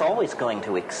it's always going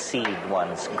to exceed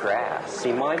one's grasp.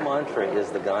 See, my mantra is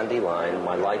the Gandhi line,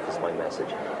 my life is my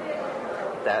message.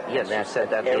 Yes, you said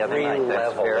that the other night.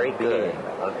 That's very good.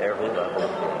 Of every level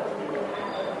of being.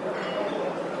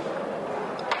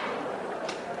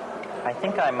 I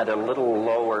think I'm at a little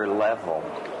lower level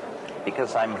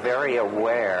because I'm very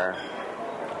aware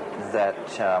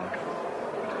that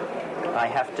I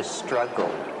have to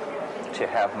struggle to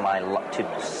have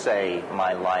to say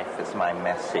my life is my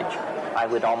message. I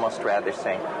would almost rather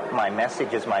say my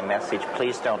message is my message.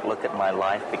 Please don't look at my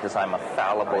life because I'm a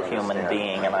fallible human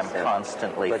being and I'm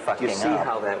constantly fucking up. But you see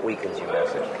how that weakens your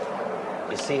message.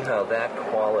 You see how that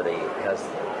quality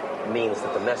means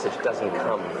that the message doesn't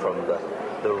come from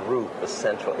the root, the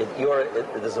central.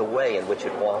 There's a way in which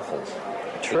it waffles.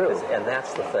 True. And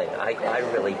that's the thing. I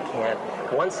really can't.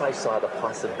 Once I saw the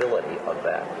possibility of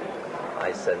that,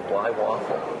 I said, why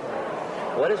waffle?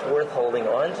 What is worth holding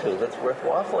on to that's worth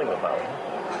waffling about?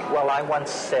 Well, I once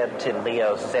said to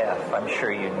Leo Zeff, I'm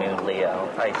sure you knew Leo,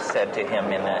 I said to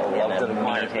him in a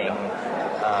meeting,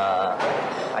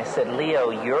 I said, Leo,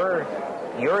 you're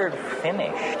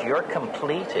finished, you're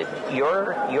completed,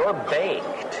 you're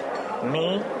baked.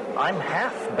 Me, I'm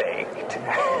half-baked.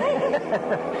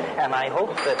 And I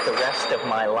hope that the rest of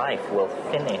my life will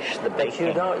finish the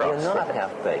baking process. You're not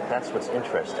half-baked. That's what's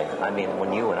interesting. I mean,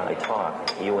 when you and I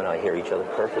talk, you and I hear each other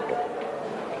perfectly.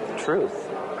 Truth.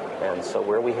 And so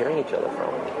where are we hearing each other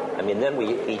from? I mean, then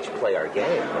we each play our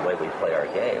game the way we play our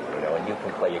game, you know, and you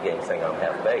can play your game saying I'm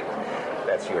half-baked.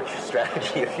 That's your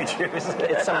strategy if you choose.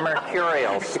 It's a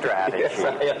mercurial strategy. Yes,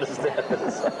 I understand that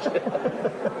as such.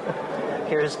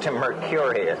 Here's to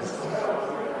Mercurius.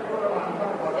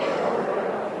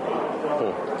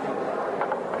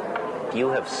 You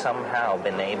have somehow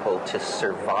been able to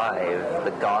survive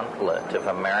the gauntlet of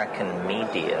American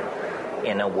media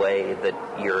in a way that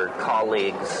your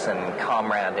colleagues and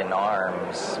comrade in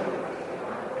arms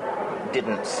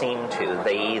didn't seem to.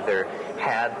 They either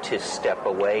had to step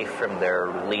away from their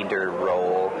leader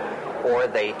role or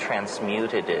they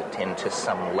transmuted it into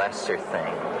some lesser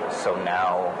thing. So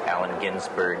now Allen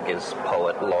Ginsberg is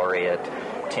poet laureate,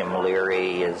 Tim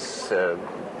Leary is,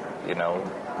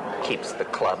 keeps the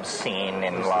club scene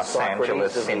in Los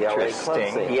Angeles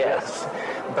interesting. Yes.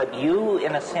 But you,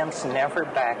 in a sense, never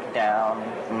backed down,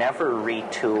 never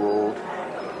retooled.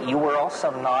 You were also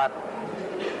not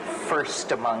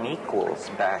first among equals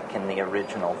back in the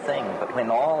original thing. But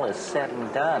when all is said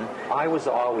and done, I was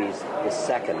always the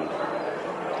second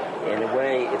in a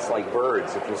way, it's like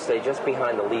birds. If you stay just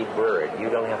behind the lead bird, you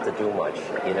don't have to do much.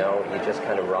 You know, you're just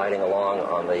kind of riding along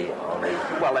on the.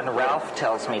 Well, and Ralph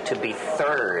tells me to be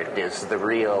third is the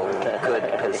real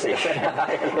good position.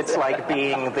 It's like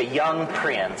being the young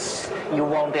prince. You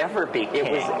won't ever be king.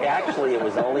 It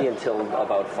was only until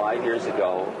about 5 years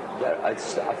ago that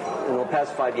in the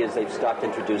past 5 years they've stopped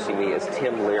introducing me as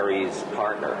Tim Leary's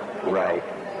partner. Right.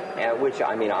 And which,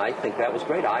 I mean, I think that was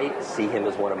great. I see him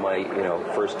as one of my,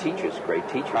 first teachers, great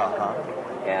teachers.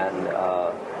 And,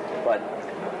 but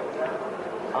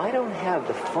I don't have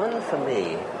the fun for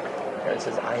me. It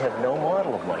says, I have no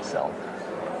model of myself.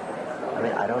 I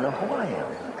mean, I don't know who I am.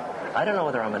 I don't know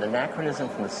whether I'm an anachronism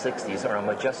from the 60s or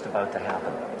I'm just about to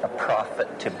happen. A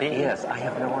prophet to be. Yes, I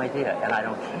have no idea, and I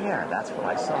don't care. That's what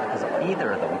I saw, because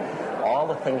either of them, all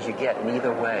the things you get in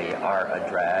either way are a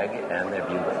drag, and they're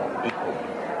beautiful, equally.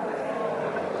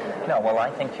 No, well, I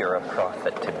think you're a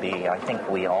prophet to be. I think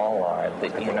we all are.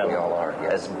 We all are,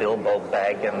 yes. As Bilbo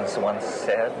Baggins once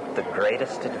said, the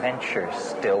greatest adventure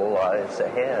still lies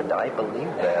ahead. I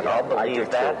believe that. I'll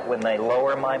believe that when they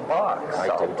lower my box.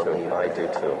 I do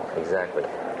too. Exactly.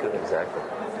 Good. Exactly.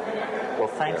 Well,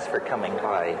 thanks for coming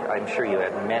by. I'm sure you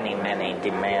had many, many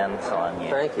demands on you.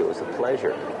 Thank you. It was a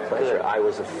pleasure. Good. I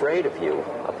was afraid of you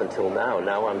up until now.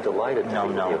 Now I'm delighted to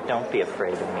be with you. Don't be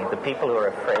afraid of me. The people who are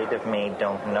afraid of me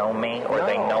don't know me, or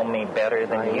they know me better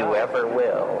than you ever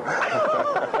will.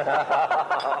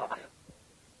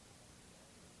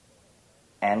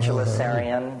 Angela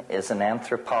Sarian is an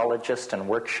anthropologist and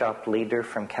workshop leader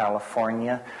from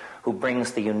California who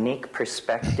brings the unique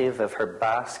perspective of her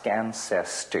Basque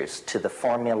ancestors to the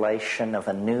formulation of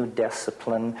a new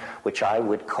discipline which I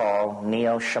would call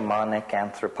neo-shamanic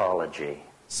anthropology.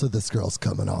 So this girl's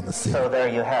coming on the scene. So there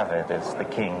you have it, as the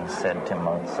king said to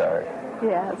Mozart.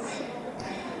 Yes.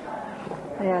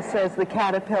 Yes, as the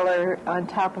caterpillar on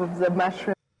top of the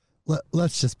mushroom.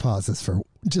 Let's just pause this for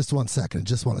just 1 second.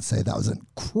 Just want to say that was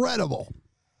incredible.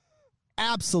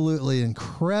 Absolutely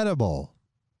incredible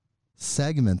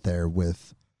segment there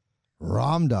with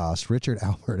Ram Dass, Richard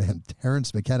Alpert, and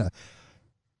Terence McKenna.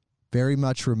 Very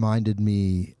much reminded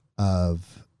me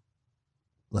of,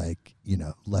 like,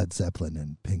 Led Zeppelin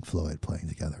and Pink Floyd playing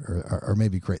together, or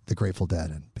maybe the Grateful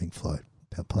Dead and Pink Floyd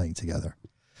playing together.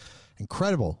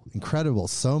 Incredible.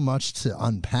 So much to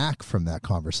unpack from that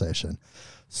conversation.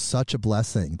 Such a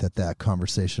blessing that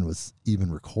conversation was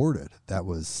even recorded. That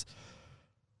was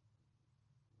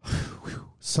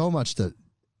so much that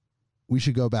we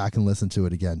should go back and listen to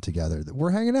it again together.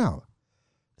 We're hanging out.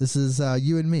 This is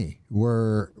you and me.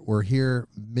 We're here,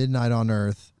 midnight on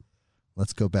Earth.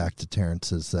 Let's go back to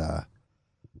Terence's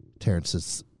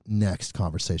next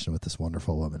conversation with this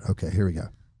wonderful woman. Okay, here we go.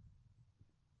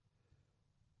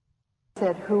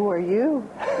 Said, who are you?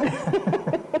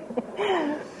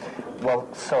 Well,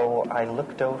 so I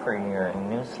looked over your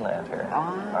newsletter,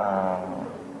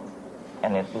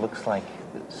 and it looks like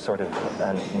sort of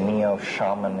a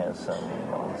neo-shamanism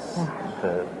is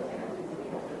the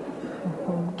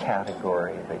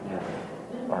category that you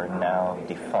are now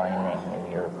defining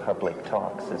in your public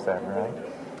talks. Is that right?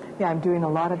 Yeah, I'm doing a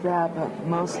lot of that, but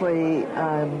mostly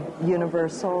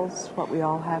universals, what we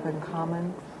all have in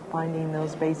common, finding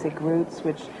those basic roots,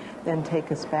 which then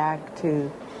take us back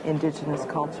to indigenous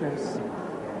cultures.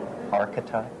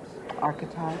 Archetypes.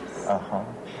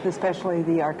 Especially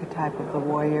the archetype of the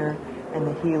warrior and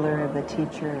the healer and the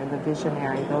teacher and the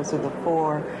visionary. Those are the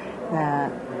four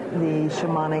that the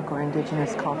shamanic or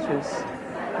indigenous cultures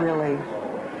really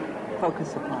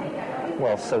focus upon.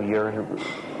 Well, so you're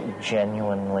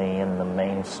genuinely in the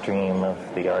mainstream of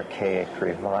the archaic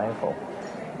revival.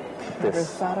 Never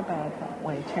thought about it that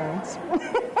way, Terence.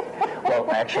 Well,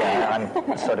 actually, I'm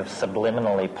sort of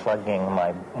subliminally plugging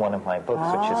one of my books,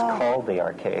 which is called The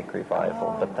Archaic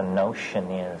Revival. But the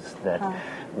notion is that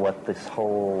what this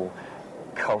whole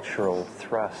cultural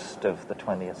thrust of the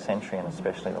 20th century, and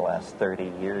especially the last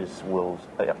 30 years, will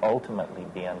ultimately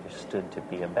be understood to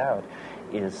be about,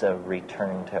 is a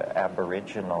return to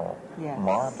Aboriginal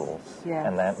models. Yes.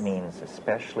 And that means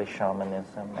especially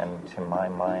shamanism, and to my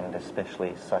mind,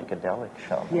 especially psychedelic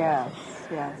shamanism.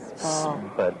 Yes.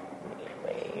 Oh. But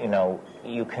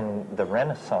the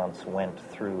Renaissance went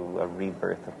through a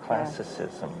rebirth of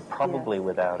classicism, probably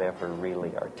without ever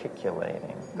really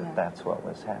articulating that that's what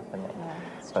was happening.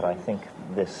 But I think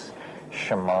this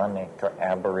shamanic or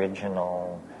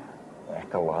Aboriginal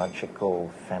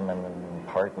ecological feminine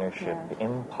partnership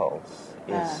impulse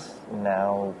is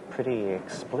now pretty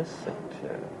explicit.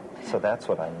 So that's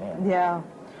what I meant. Yeah.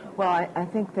 Well, I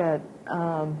think that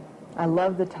I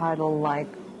love the title, like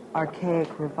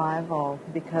Archaic Revival,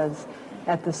 because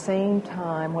at the same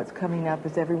time, what's coming up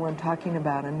is everyone talking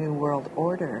about a new world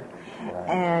order. Right.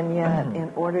 And yet,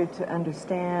 in order to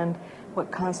understand what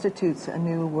constitutes a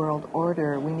new world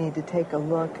order, we need to take a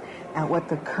look at what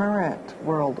the current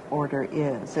world order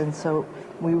is. And so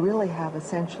we really have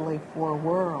essentially four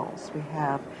worlds. We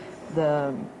have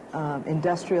the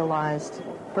industrialized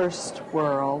first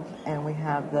world, and we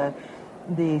have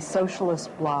the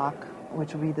socialist bloc,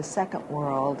 which would be the second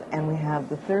world, and we have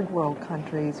the third world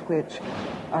countries, which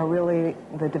are really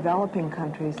the developing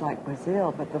countries like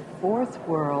Brazil. But the fourth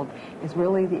world is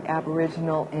really the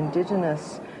Aboriginal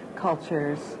indigenous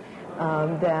cultures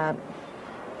that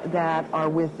are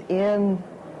within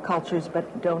cultures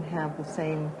but don't have the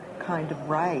same kind of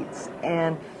rights.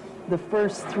 And the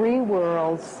first three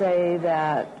worlds say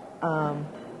that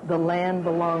the land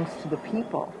belongs to the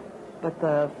people, but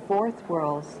the fourth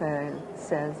world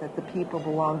says that the people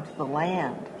belong to the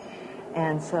land.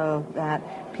 And so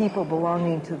that people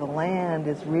belonging to the land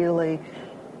is really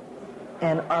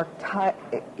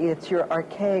it's your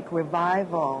archaic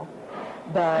revival,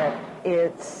 but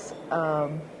it's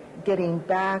getting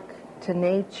back to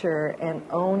nature and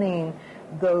owning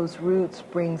those roots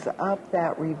brings up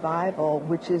that revival,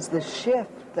 which is the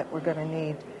shift that we're going to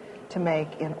need to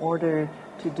make in order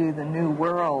to do the new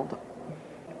world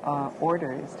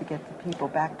order, is to get the people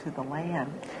back to the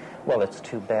land. Well, it's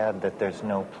too bad that there's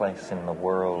no place in the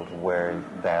world where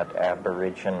that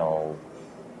Aboriginal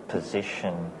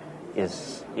position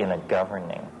is in a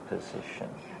governing position.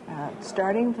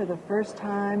 Starting for the first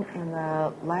time in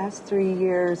the last 3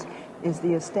 years is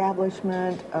the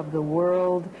establishment of the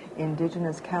World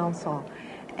Indigenous Council.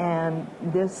 And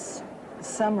this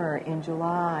summer in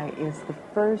July is the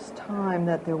first time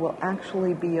that there will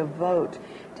actually be a vote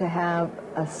to have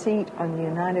a seat on the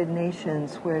United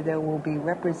Nations where there will be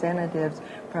representatives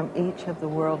from each of the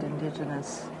world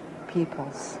indigenous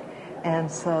peoples. And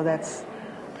so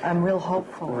I'm real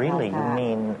hopeful. Really? About that.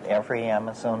 You mean every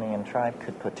Amazonian tribe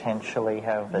could potentially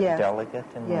have a delegate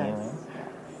in the Union?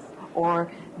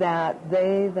 Or that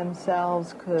they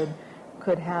themselves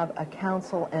could have a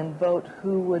council and vote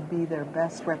who would be their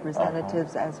best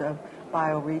representatives as a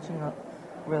bioregional.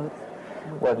 Well,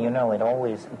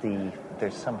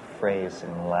 there's some phrase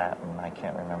in Latin, I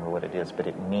can't remember what it is, but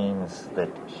it means that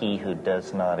he who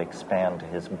does not expand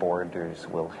his borders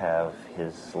will have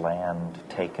his land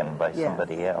taken by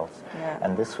somebody else. Yeah.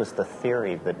 And this was the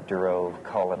theory that drove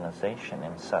colonization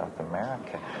in South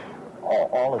America.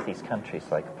 All of these countries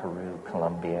like Peru,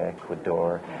 Colombia,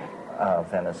 Ecuador,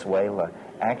 Venezuela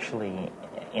actually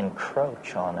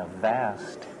encroach on a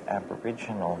vast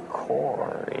Aboriginal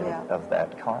core of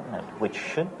that continent, which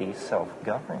should be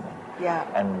self-governing. Yeah.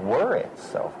 And were it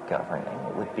self-governing,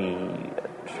 it would be a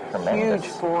tremendous...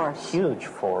 Huge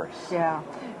force. Yeah.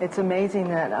 It's amazing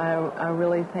that I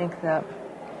really think that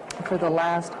for the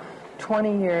last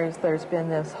 20 years there's been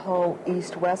this whole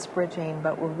east-west bridging,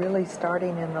 but we're really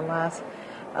starting in the last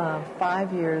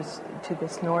 5 years to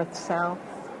this north-south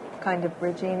kind of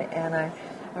bridging, and I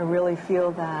really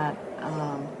feel that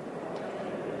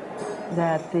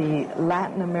that the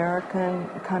Latin American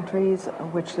countries,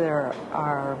 which there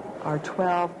are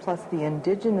 12, plus the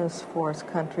indigenous force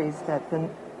countries, that the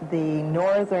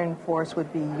northern force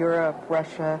would be Europe,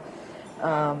 Russia,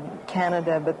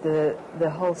 Canada, but the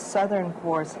whole southern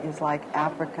force is like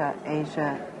Africa,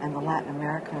 Asia, and the Latin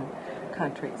American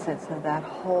countries. And so that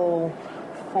whole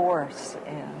force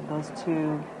and those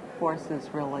two forces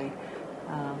really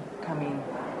coming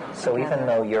So together. even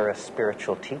though you're a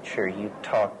spiritual teacher, you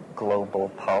talk global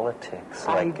politics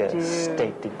like a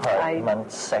State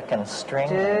Department second string.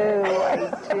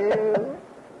 I do.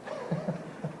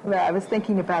 Well, I was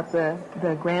thinking about the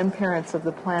grandparents of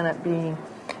the planet being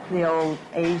the old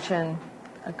Asian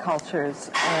cultures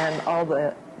and all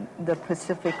the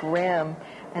Pacific Rim,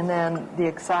 and then the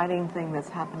exciting thing that's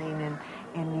happening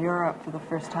in Europe for the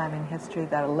first time in history,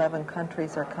 that 11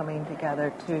 countries are coming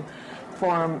together to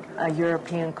form a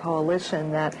European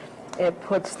coalition that it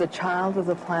puts the child of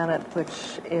the planet,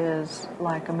 which is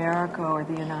like America or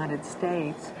the United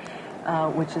States,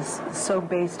 which is so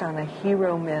based on a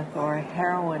hero myth or a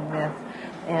heroine myth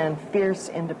and fierce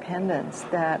independence,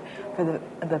 that for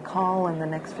the call in the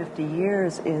next 50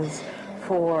 years is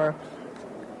for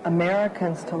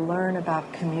Americans to learn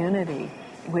about community,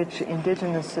 which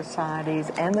indigenous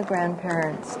societies and the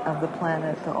grandparents of the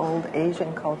planet, the old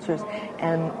Asian cultures,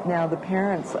 and now the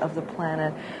parents of the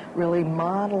planet, really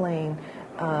modeling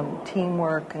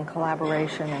teamwork and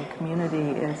collaboration and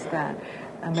community, is that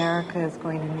America is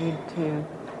going to need to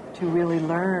to really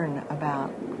learn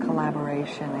about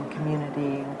collaboration and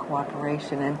community and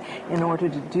cooperation. And in order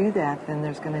to do that, then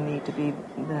there's going to need to be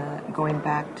going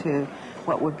back to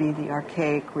what would be the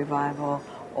archaic revival,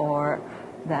 or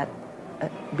that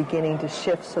beginning to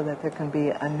shift so that there can be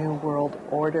a new world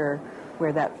order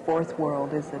where that fourth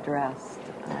world is addressed.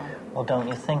 Well, don't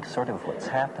you think sort of what's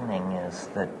happening is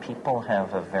that people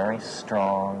have a very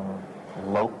strong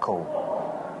local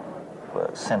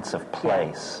sense of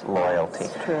place, loyalty,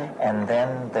 and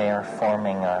then they are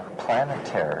forming a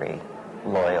planetary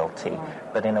loyalty,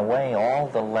 but in a way all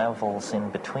the levels in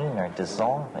between are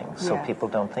dissolving, so people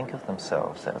don't think of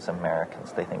themselves as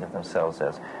Americans, they think of themselves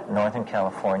as Northern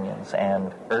Californians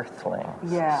and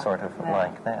Earthlings, sort of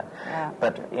like that.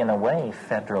 But in a way,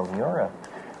 federal Europe,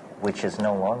 which is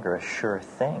no longer a sure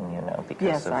thing,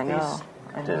 because of these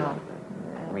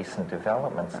recent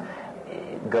developments,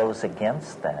 goes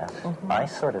against that. I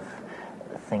sort of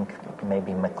think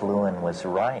maybe McLuhan was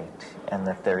right, and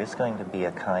that there is going to be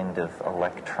a kind of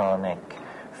electronic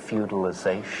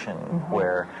feudalization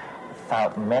where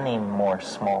many more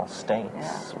small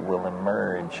states will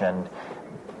emerge, and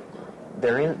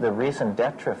there is the raison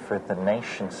d'etre for the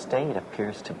nation state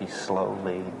appears to be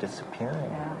slowly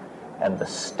disappearing, and the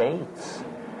states.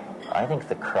 I think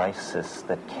the crisis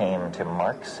that came to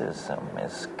Marxism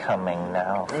is coming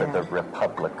now for the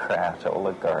republicrat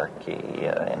oligarchy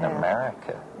in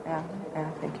America. Yeah, I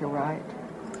think you're right.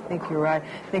 I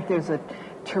think there's a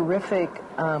terrific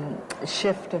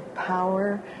shift of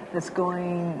power that's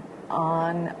going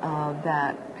on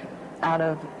that out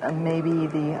of maybe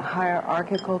the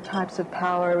hierarchical types of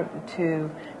power to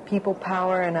people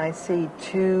power, and I see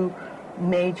two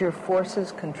major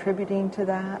forces contributing to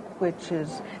that, which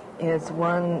is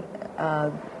one,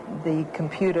 the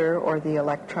computer or the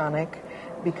electronic,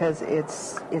 because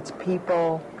it's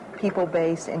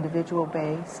people-based,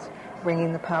 individual-based,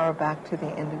 bringing the power back to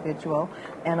the individual,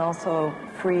 and also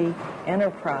free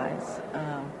enterprise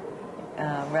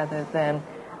rather than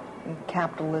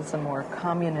capitalism or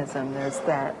communism. There's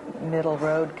that middle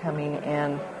road coming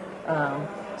in.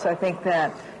 So I think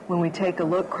that when we take a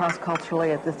look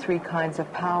cross-culturally at the three kinds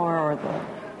of power, or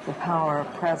the power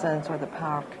of presence, or the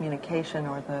power of communication,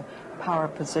 or the power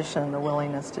of position, the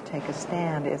willingness to take a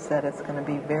stand, is that it's going to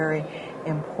be very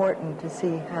important to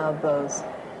see how those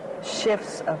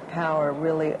shifts of power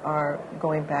really are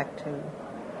going back to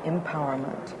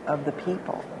empowerment of the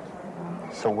people.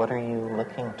 So what are you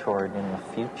looking toward in the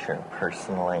future,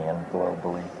 personally and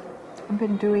globally? I've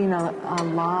been doing a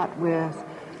lot with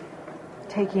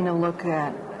taking a look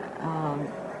at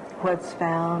what's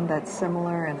found that's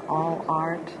similar in all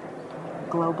art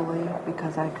globally,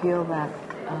 because I feel that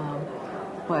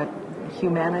what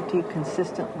humanity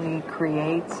consistently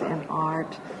creates in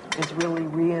art is really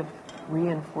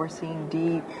reinforcing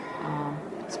deep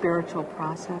spiritual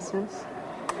processes.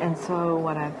 And so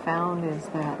what I've found is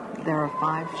that there are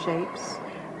 5 shapes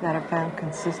that are found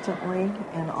consistently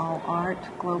in all art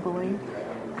globally.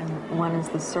 And one is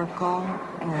the circle,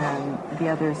 and the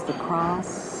other is the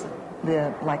cross,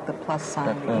 like the plus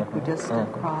sign, the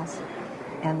equidistant cross,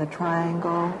 and the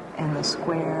triangle, and the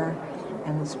square,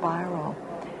 and the spiral.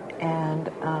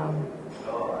 And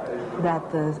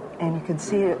and you can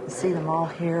see them all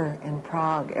here in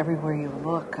Prague, everywhere you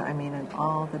look. I mean, in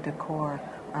all the decor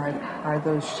are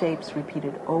those shapes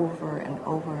repeated over and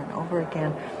over and over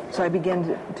again. So I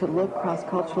began to look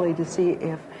cross-culturally to see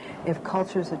if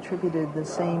cultures attributed the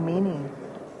same meaning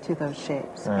to those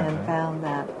shapes, and found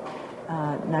that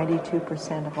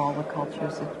 92% of all the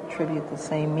cultures attribute the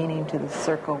same meaning to the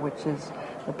circle, which is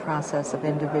the process of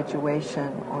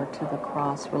individuation, or to the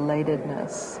cross,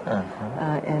 relatedness,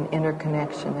 and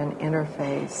interconnection and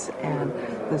interface, and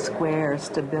the square,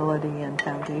 stability and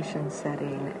foundation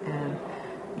setting, and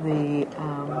the...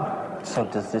 So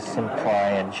does this imply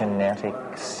a genetic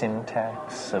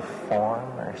syntax of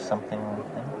form or something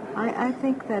like that? I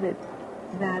think that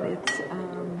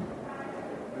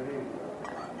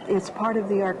it's part of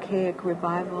the archaic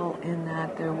revival, in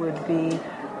that there would be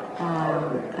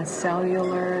a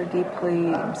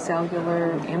deeply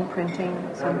cellular imprinting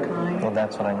of some kind. Well,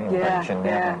 that's what I mean by genetic.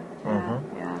 Yeah,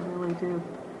 I really do.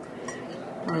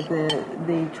 Or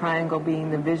the triangle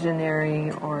being the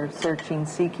visionary or searching,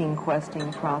 seeking,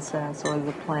 questing process, or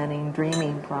the planning,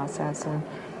 dreaming process, and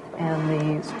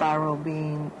the spiral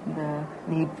being the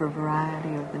need for variety,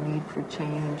 or the need for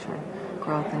change, or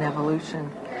growth and evolution.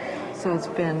 So it's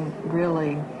been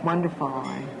really wonderful.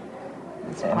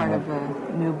 It's part of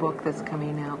a new book that's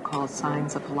coming out called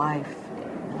Signs of Life,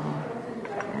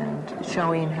 and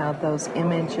showing how those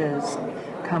images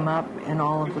come up in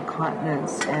all of the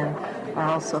continents, and are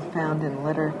also found in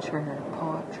literature,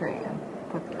 poetry,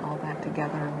 put all that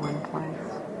together in one place.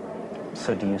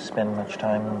 So do you spend much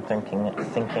time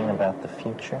thinking about the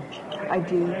future? I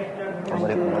do.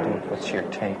 What's your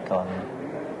take on?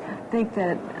 I think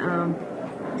that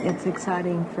it's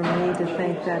exciting for me to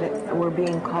think that we're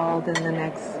being called in the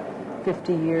next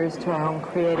 50 years to our own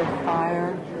creative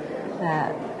fire,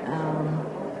 that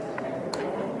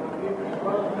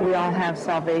we all have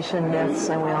salvation myths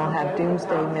and we all have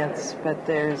doomsday myths, but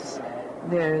there's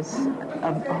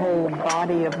a whole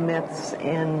body of myths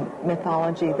in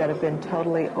mythology that have been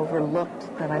totally overlooked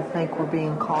that I think we're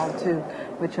being called to,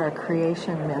 which are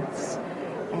creation myths.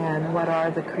 And what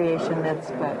are the creation myths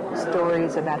but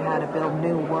stories about how to build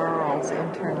new worlds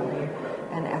internally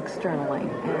and externally?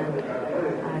 And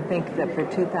I think that for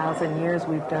 2,000 years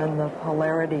we've done the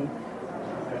polarity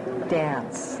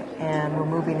dance, and we're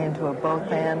moving into a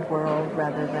both-and world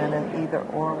rather than an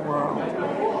either-or world.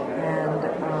 And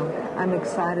I'm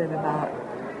excited about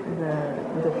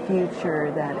the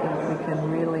future, that if we can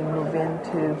really move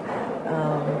into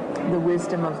the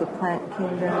wisdom of the plant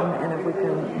kingdom, and if we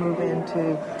can move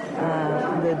into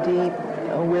the deep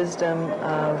wisdom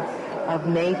of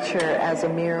nature as a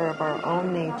mirror of our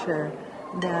own nature,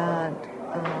 that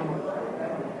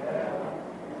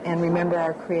and remember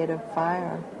our creative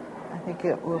fire, I think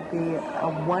it will be a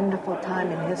wonderful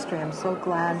time in history. I'm so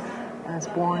glad I was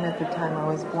born at the time I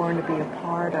was born to be a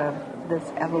part of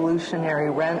this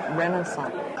evolutionary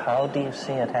renaissance. How do you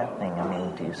see it happening? I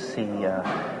mean, do you see a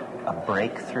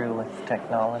breakthrough with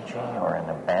technology or an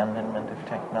abandonment of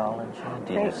technology?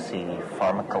 Do you see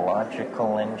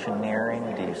pharmacological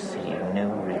engineering? Do you see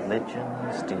new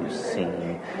religions? Do you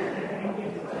see...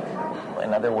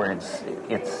 In other words,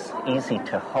 it's easy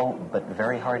to hope, but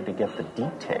very hard to get the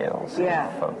details in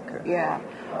focus. Yeah.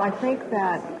 I think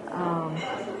that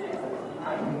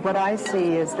what I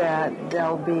see is that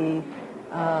there'll be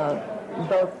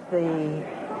both the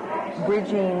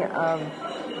bridging of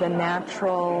the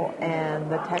natural and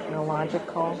the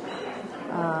technological.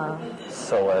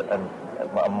 So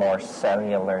a more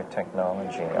cellular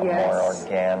technology, a more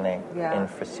organic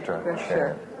infrastructure. For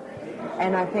sure.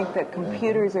 And I think that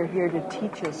computers are here to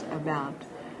teach us about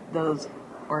those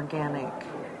organic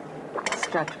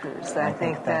structures. I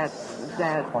think that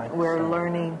we're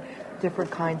learning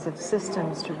different kinds of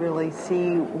systems to really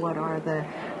see what are the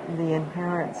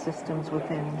inherent systems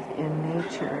within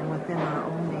nature and within our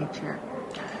own nature.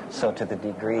 So to the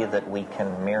degree that we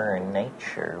can mirror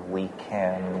nature, we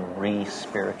can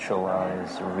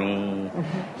re-spiritualize,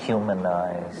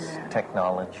 re-humanize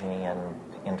technology and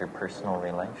interpersonal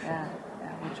relations.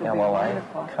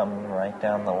 Wonderful. I come right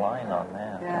down the line on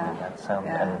that. I mean, that sounds,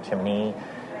 and to me,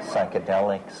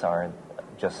 psychedelics are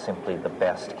just simply the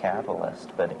best catalyst,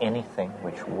 but anything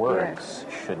which works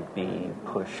should be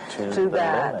pushed to the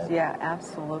limit. Yeah,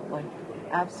 absolutely.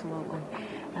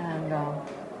 And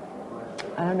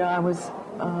I don't know, I was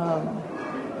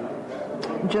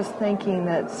just thinking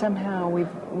that somehow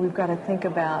we've got to think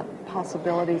about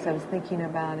possibilities. I was thinking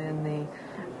about in the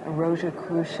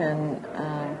Rosicrucian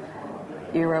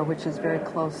era, which is very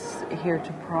close here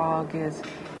to Prague, is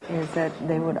that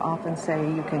they would often say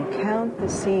you can count the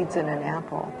seeds in an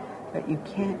apple, but you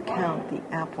can't count the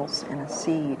apples in a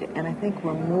seed. And I think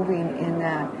we're moving in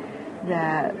that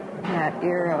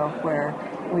era where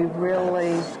we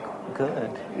really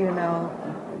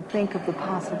think of the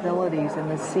possibilities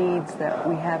and the seeds that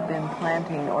we have been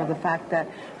planting, or the fact that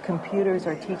computers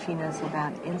are teaching us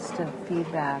about instant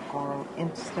feedback or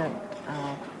instant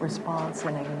response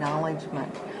and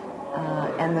acknowledgement,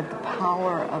 and that the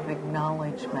power of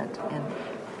acknowledgement and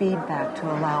feedback to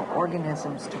allow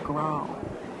organisms to grow.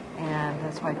 And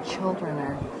that's why children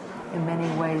are, in many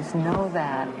ways, know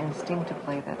that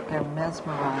instinctively, that they're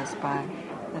mesmerized by,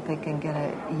 that they can get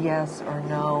a yes or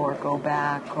no or go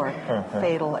back or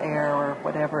fatal error or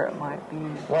whatever it might be.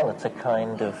 Well, it's a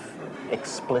kind of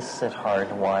explicit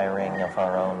hardwiring of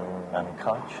our own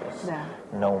unconscious. Yeah.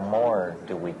 No more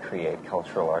do we create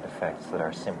cultural artifacts that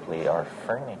are simply our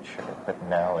furniture, but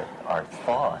now our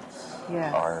thoughts,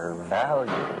 our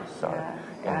values are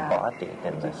embodied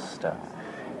in this stuff.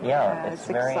 Yeah, it's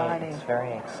very exciting. It's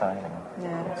very exciting.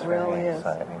 Yeah, it's it really very is.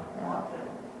 Exciting. Yeah.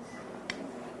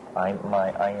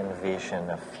 I envision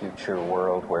a future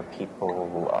world where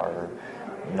people are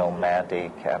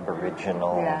nomadic,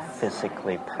 aboriginal,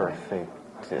 physically perfect,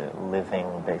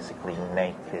 living basically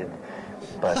naked.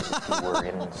 But if you were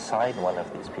inside one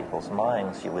of these people's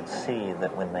minds, you would see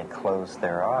that when they close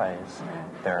their eyes,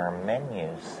 there are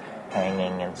menus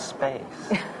hanging in space.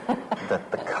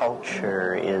 That the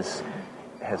culture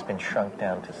has been shrunk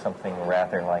down to something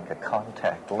rather like a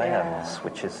contact lens,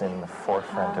 which is in the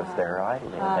forefront of their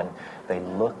eyelid, and they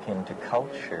look into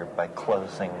culture by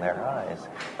closing their eyes.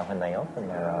 And when they open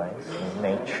their eyes,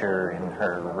 nature in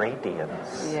her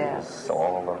radiance is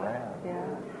all around.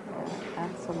 Yeah,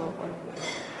 absolutely.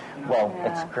 Well,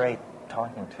 it's great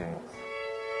talking to you.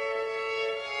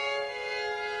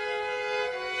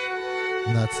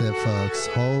 And that's it, folks.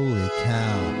 Holy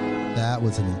cow. That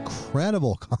was an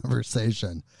incredible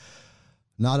conversation.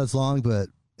 Not as long, but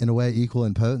in a way equal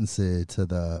in potency to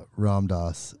the Ram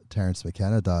Dass Terence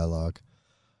McKenna dialogue.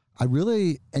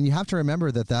 And you have to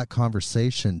remember that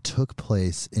conversation took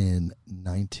place in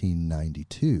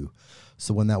 1992.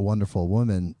 So when that wonderful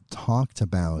woman talked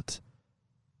about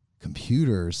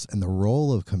computers and the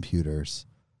role of computers,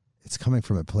 it's coming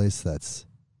from a place that's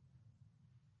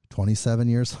 27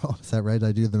 years old. Is that right? Did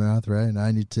I do the math right?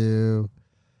 92,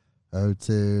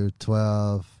 02,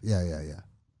 12. Yeah.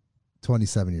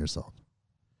 27 years old.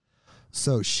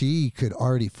 So she could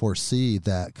already foresee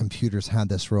that computers had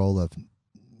this role of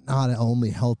not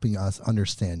only helping us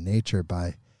understand nature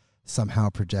by somehow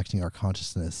projecting our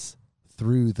consciousness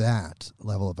through that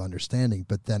level of understanding,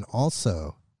 but then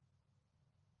also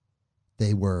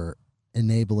they were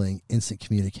enabling instant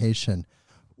communication,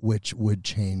 which would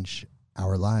change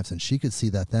our lives. And she could see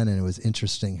that then, and it was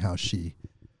interesting how she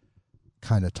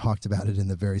kind of talked about it in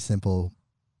the very simple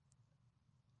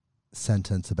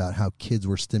sentence about how kids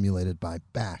were stimulated by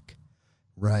back,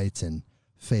 right, and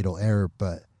fatal error.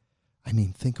 But I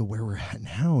mean, think of where we're at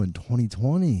now in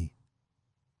 2020.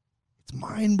 It's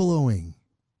mind-blowing.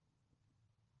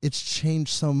 It's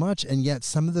changed so much, and yet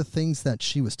some of the things that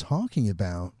she was talking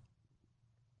about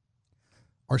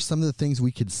are some of the things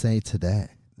we could say today.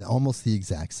 Almost the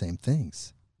exact same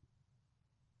things.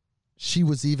 She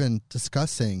was even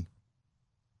discussing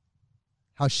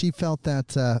how she felt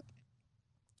that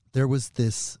there was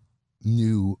this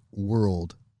new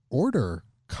world order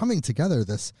coming together,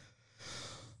 this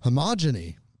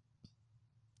homogeny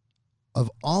of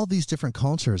all these different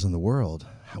cultures in the world,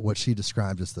 what she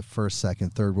described as the first,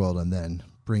 second, third world, and then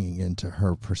bringing into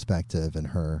her perspective and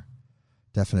her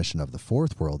definition of the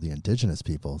fourth world, the indigenous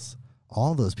peoples.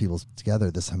 All those peoples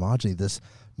together, this homogeny, this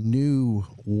new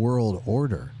world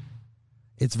order.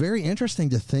 It's very interesting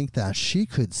to think that she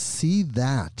could see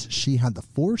that. She had the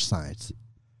foresight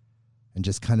and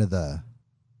just kind of the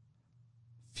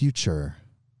future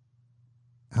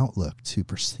outlook to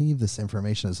perceive this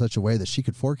information in such a way that she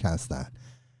could forecast that.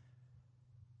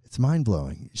 It's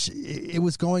mind-blowing. It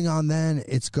was going on then.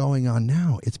 It's going on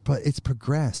now. It's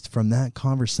progressed from that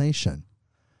conversation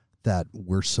that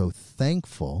we're so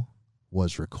thankful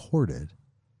was recorded,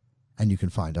 and you can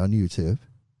find on YouTube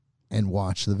and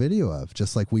watch the video of,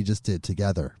 just like we just did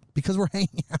together, because we're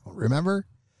hanging out. Remember?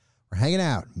 We're hanging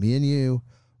out. Me and you,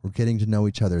 we're getting to know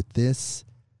each other. This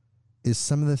is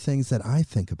some of the things that I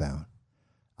think about.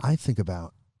 I think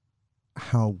about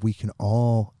how we can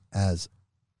all, as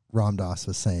Ram Dass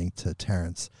was saying to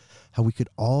Terence, how we could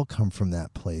all come from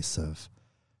that place of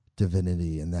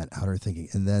divinity and that outer thinking,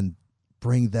 and then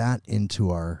bring that into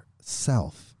our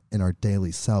self, in our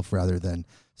daily self, rather than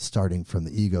starting from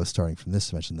the ego, starting from this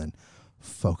dimension, then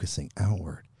focusing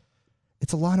outward.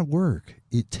 It's a lot of work.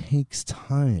 It takes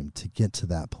time to get to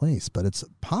that place, but it's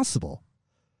possible.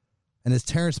 And as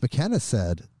Terence McKenna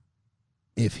said,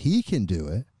 if he can do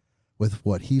it with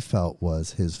what he felt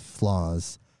was his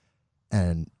flaws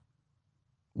and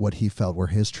what he felt were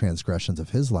his transgressions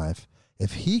of his life,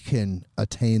 if he can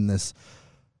attain this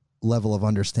level of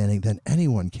understanding, then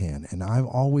anyone can. And I've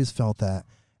always felt that.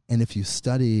 And if you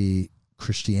study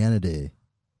Christianity,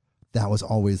 that was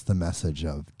always the message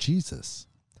of Jesus,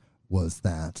 was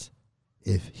that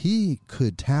if he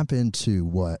could tap into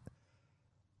what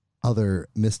other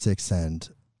mystics and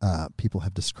people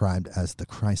have described as the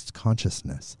Christ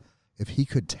consciousness, if he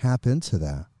could tap into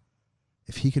that,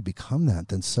 if he could become that,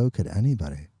 then so could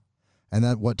anybody. And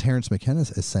that what Terence McKenna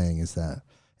is saying is that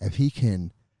if he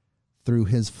can, through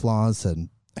his flaws and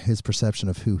his perception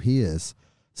of who he is,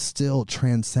 still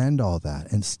transcend all that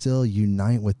and still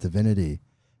unite with divinity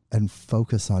and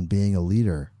focus on being a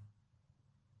leader,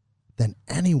 then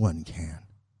anyone can.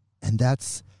 And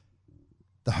that's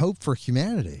the hope for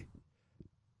humanity,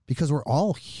 because we're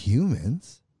all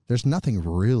humans. There's nothing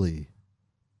really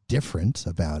different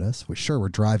about us. We're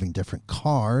driving different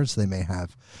cars. They may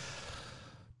have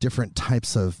different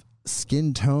types of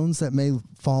skin tones that may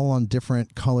fall on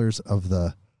different colors of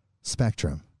the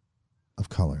spectrum of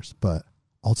colors, but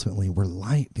ultimately we're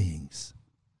light beings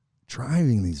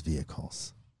driving these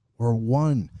vehicles. We're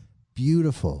one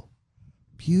beautiful,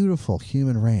 beautiful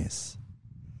human race.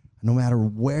 No matter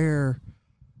where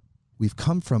We've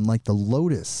come from like the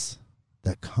lotus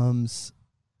that comes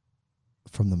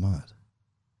from the mud.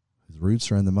 Whose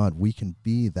roots are in the mud. We can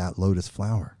be that lotus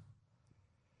flower.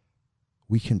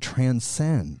 We can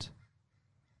transcend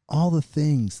all the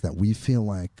things that we feel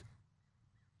like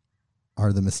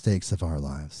are the mistakes of our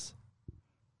lives,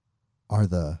 are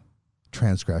the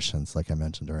transgressions, like I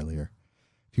mentioned earlier.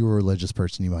 If you were a religious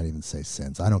person, you might even say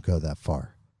sins. I don't go that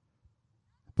far.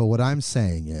 But what I'm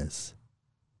saying is,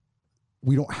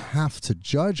 we don't have to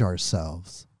judge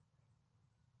ourselves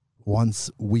once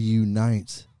we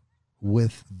unite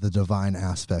with the divine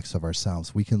aspects of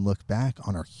ourselves. We can look back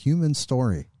on our human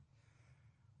story,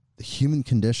 the human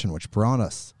condition which brought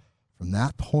us from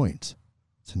that point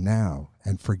to now,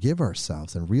 and forgive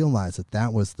ourselves and realize that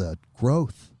that was the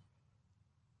growth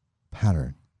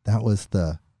pattern. That was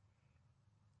the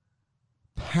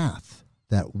path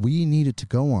that we needed to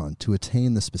go on to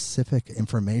attain the specific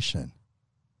information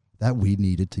that we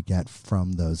needed to get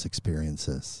from those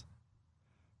experiences.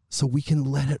 So we can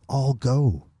let it all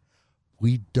go.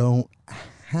 We don't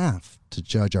have to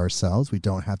judge ourselves. We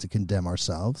don't have to condemn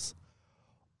ourselves.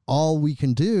 All we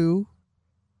can do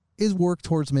is work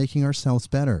towards making ourselves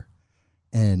better.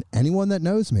 And anyone that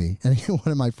knows me, any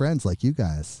one of my friends like you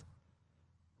guys,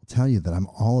 will tell you that I'm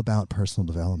all about personal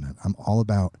development. I'm all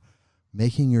about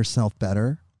making yourself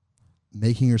better,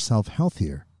 making yourself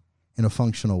healthier in a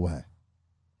functional way,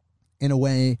 in a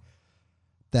way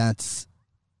that's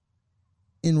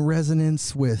in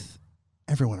resonance with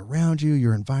everyone around you,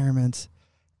 your environment,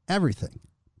 everything,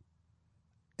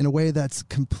 in a way that's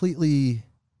completely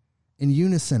in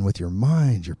unison with your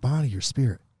mind, your body, your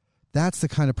spirit. That's the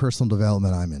kind of personal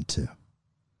development I'm into,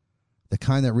 the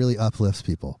kind that really uplifts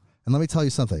people. And let me tell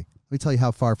you something. Let me tell you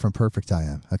how far from perfect I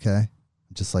am, okay?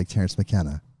 Just like Terence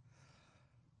McKenna.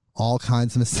 All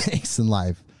kinds of mistakes in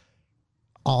life.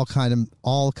 All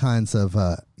kinds of,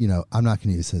 I'm not going to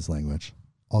use his language.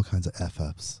 All kinds of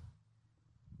F-ups.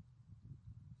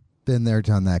 Been there,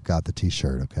 done that, got the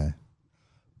t-shirt, okay?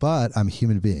 But I'm a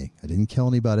human being. I didn't kill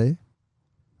anybody.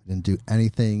 I didn't do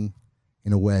anything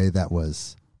in a way that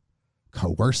was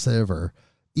coercive or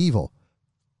evil.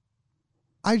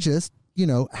 I just,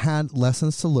 had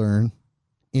lessons to learn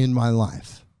in my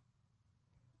life.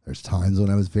 There's times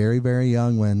when I was very, very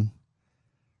young, when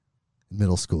in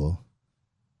middle school,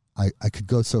 I could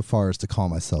go so far as to call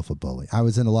myself a bully. I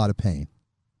was in a lot of pain.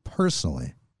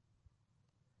 Personally,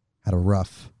 had a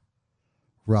rough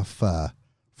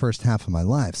first half of my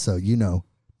life. So,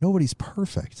 nobody's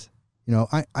perfect.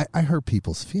 I hurt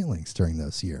people's feelings during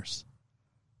those years.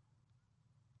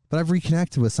 But I've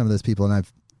reconnected with some of those people, and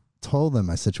I've told them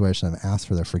my situation. I've asked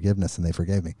for their forgiveness, and they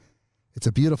forgave me. It's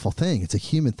a beautiful thing. It's a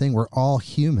human thing. We're all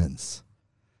humans.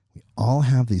 We all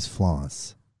have these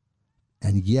flaws.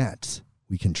 And yet,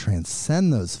 we can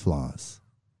transcend those flaws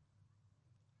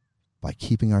by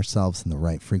keeping ourselves in the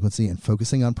right frequency and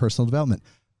focusing on personal development.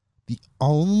 The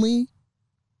only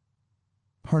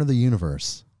part of the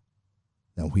universe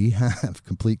that we have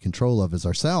complete control of is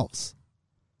ourselves.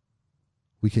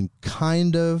 We can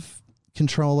kind of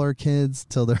control our kids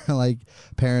till they're like,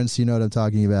 parents, you know what I'm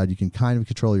talking about. You can kind of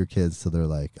control your kids till they're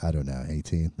like,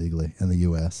 18 legally in the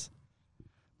U.S.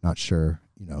 Not sure,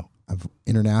 I've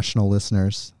international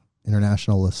listeners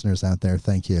out there.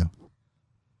 Thank you.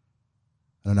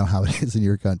 I don't know how it is in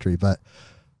your country, but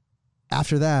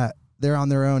after that, they're on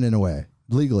their own in a way,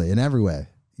 legally, in every way.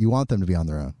 You want them to be on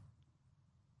their own.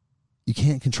 You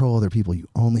can't control other people. You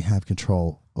only have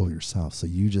control over yourself. So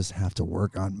you just have to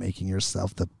work on making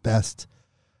yourself the best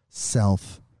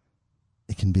self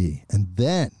it can be. And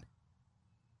then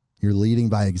you're leading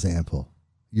by example.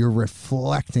 You're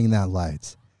reflecting that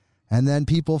light. And then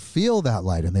people feel that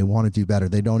light and they want to do better.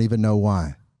 They don't even know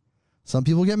why. Some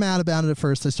people get mad about it at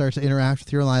first. They start to interact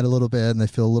with your light a little bit and they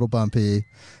feel a little bumpy.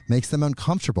 Makes them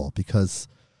uncomfortable because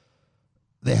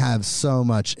they have so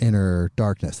much inner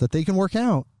darkness that they can work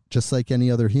out just like any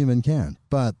other human can.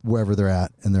 But wherever they're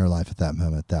at in their life at that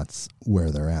moment, that's where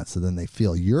they're at. So then they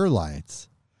feel your light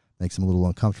makes them a little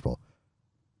uncomfortable.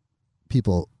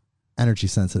 People, energy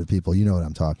sensitive people, you know what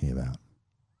I'm talking about.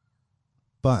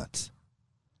 But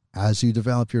as you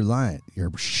develop your light,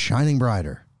 you're shining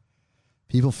brighter.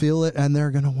 People feel it and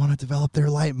they're going to want to develop their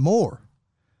light more,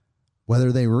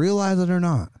 whether they realize it or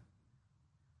not.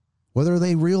 Whether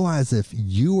they realize if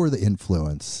you were the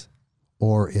influence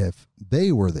or if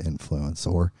they were the influence,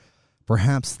 or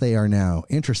perhaps they are now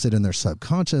interested in their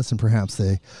subconscious and perhaps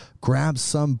they grab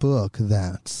some book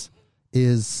that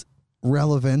is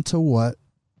relevant to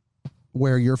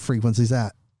where your frequency's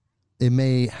at. It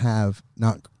may have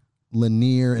not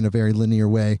linear, in a very linear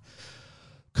way,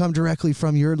 come directly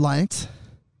from your light,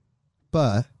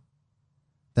 but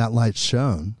that light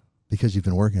shone because you've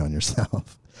been working on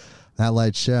yourself. That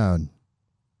light shone.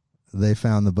 They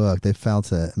found the book. They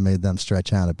felt it. It made them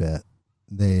stretch out a bit.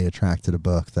 They attracted a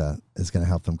book that is going to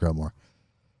help them grow more.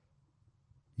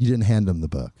 You didn't hand them the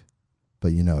book,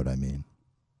 but you know what I mean.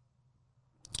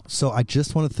 So I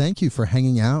just want to thank you for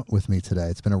hanging out with me today.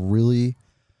 It's been a really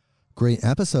great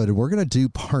episode, and we're going to do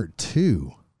part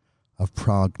 2 of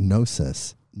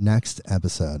Prognosis next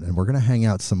episode, and we're going to hang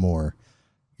out some more.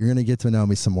 You're going to get to know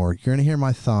me some more. You're going to hear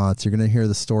my thoughts. You're going to hear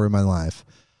the story of my life.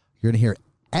 You're going to hear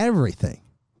everything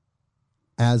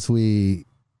as we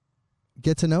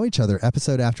get to know each other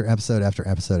episode after episode after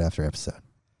episode after episode.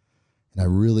 And I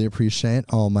really appreciate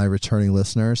all my returning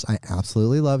listeners. I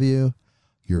absolutely love you.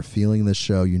 You're feeling the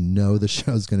show. You know the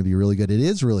show is going to be really good. It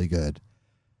is really good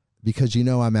because you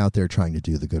know I'm out there trying to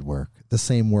do the good work, the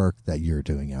same work that you're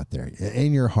doing out there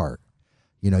in your heart.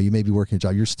 You know, you may be working a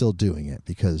job. You're still doing it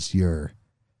because you're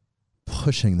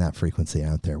pushing that frequency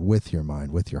out there with your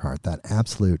mind, with your heart, that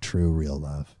absolute, true, real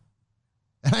love.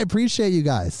 And I appreciate you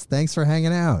guys. Thanks for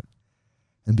hanging out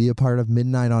and be a part of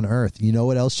Midnight on Earth. You know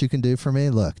what else you can do for me?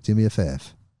 Look, do me a favor.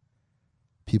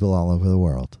 People all over the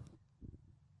world.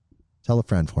 Tell a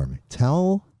friend for me.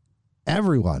 Tell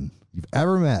everyone you've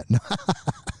ever met.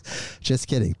 Just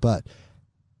kidding. But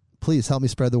please help me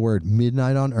spread the word.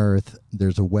 Midnight on Earth.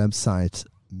 There's a website,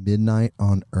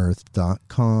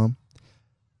 midnightonearth.com.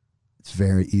 It's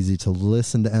very easy to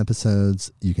listen to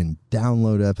episodes. You can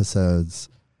download episodes.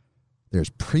 There's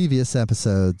previous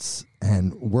episodes,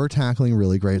 and we're tackling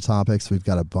really great topics. We've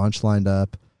got a bunch lined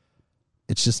up.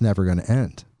 It's just never going to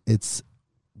end. It's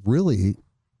really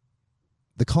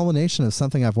the culmination of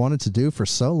something I've wanted to do for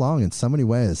so long in so many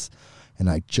ways, and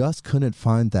I just couldn't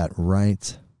find that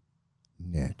right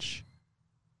niche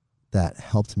that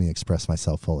helped me express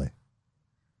myself fully.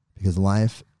 Because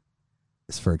life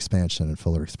is for expansion and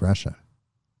fuller expression.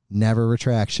 Never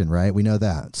retraction, right? We know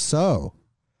that. So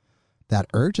that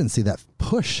urgency, that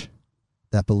push,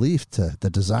 that belief, the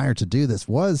desire to do this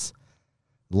was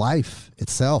life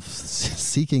itself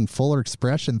seeking fuller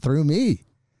expression through me.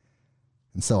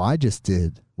 And so I just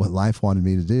did what life wanted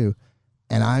me to do.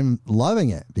 And I'm loving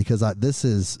it because this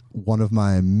is one of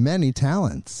my many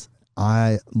talents.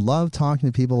 I love talking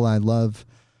to people. I love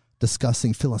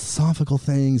discussing philosophical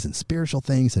things and spiritual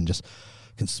things and just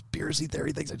conspiracy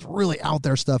theory things. It's really out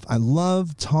there stuff. I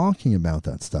love talking about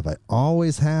that stuff. I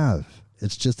always have.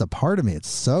 It's just a part of me. It's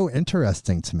so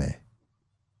interesting to me.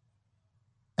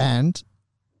 And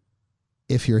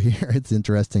if you're here, it's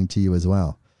interesting to you as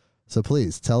well. So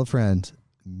please tell a friend,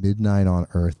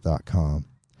 midnightonearth.com.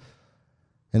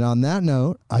 And on that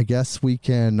note, I guess we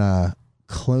can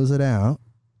close it out.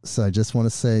 So I just want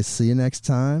to say, see you next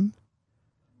time.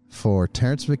 For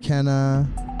Terrence McKenna,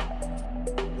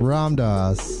 Ram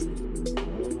Dass,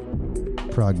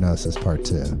 Prognosis Part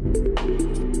 2.